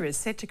merger is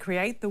set to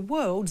create the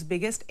world's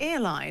biggest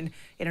airline.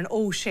 In an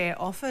all-share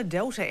offer,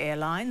 Delta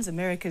Airlines,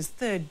 America's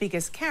third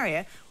biggest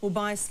carrier, will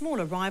buy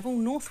smaller rival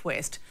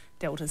Northwest.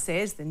 Delta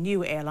says the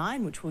new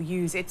airline, which will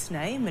use its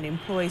name and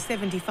employ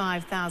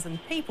 75,000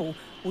 people,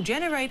 will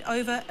generate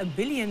over $1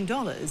 billion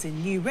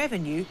in new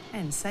revenue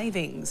and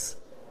savings.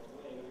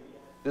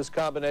 This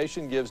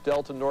combination gives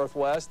Delta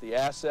Northwest the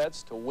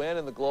assets to win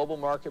in the global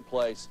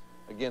marketplace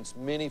against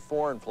many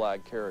foreign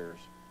flag carriers.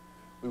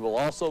 We will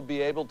also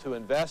be able to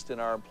invest in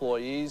our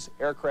employees,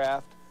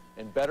 aircraft,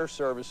 and better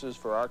services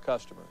for our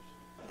customers.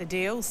 The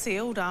deal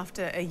sealed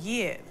a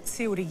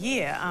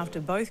year after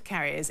both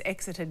carriers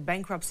exited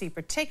bankruptcy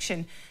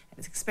protection, and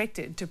is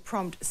expected to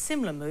prompt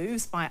similar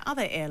moves by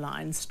other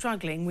airlines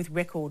struggling with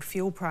record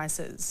fuel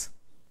prices.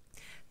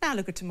 Now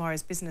look at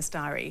tomorrow's business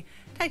diary.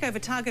 Takeover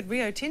target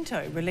Rio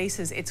Tinto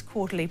releases its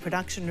quarterly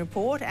production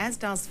report, as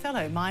does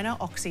fellow miner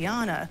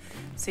Oxiana.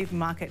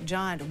 Supermarket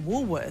giant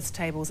Woolworths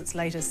tables its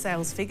latest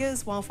sales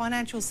figures, while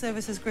financial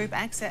services group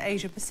AXA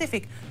Asia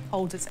Pacific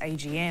holds its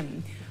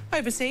AGM.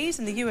 Overseas,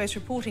 and the US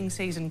reporting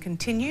season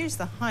continues,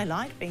 the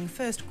highlight being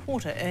first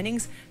quarter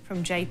earnings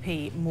from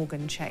JP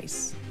Morgan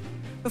Chase.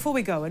 Before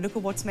we go, a look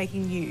at what's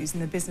making news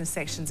in the business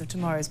sections of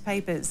tomorrow's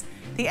papers.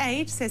 The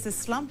Age says a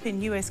slump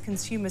in US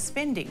consumer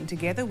spending,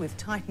 together with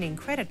tightening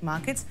credit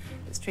markets,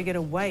 has triggered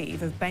a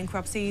wave of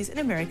bankruptcies in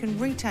American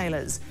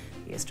retailers.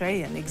 The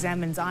Australian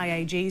examines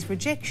IAG's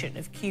rejection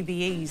of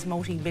QBE's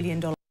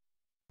multi-billion-dollar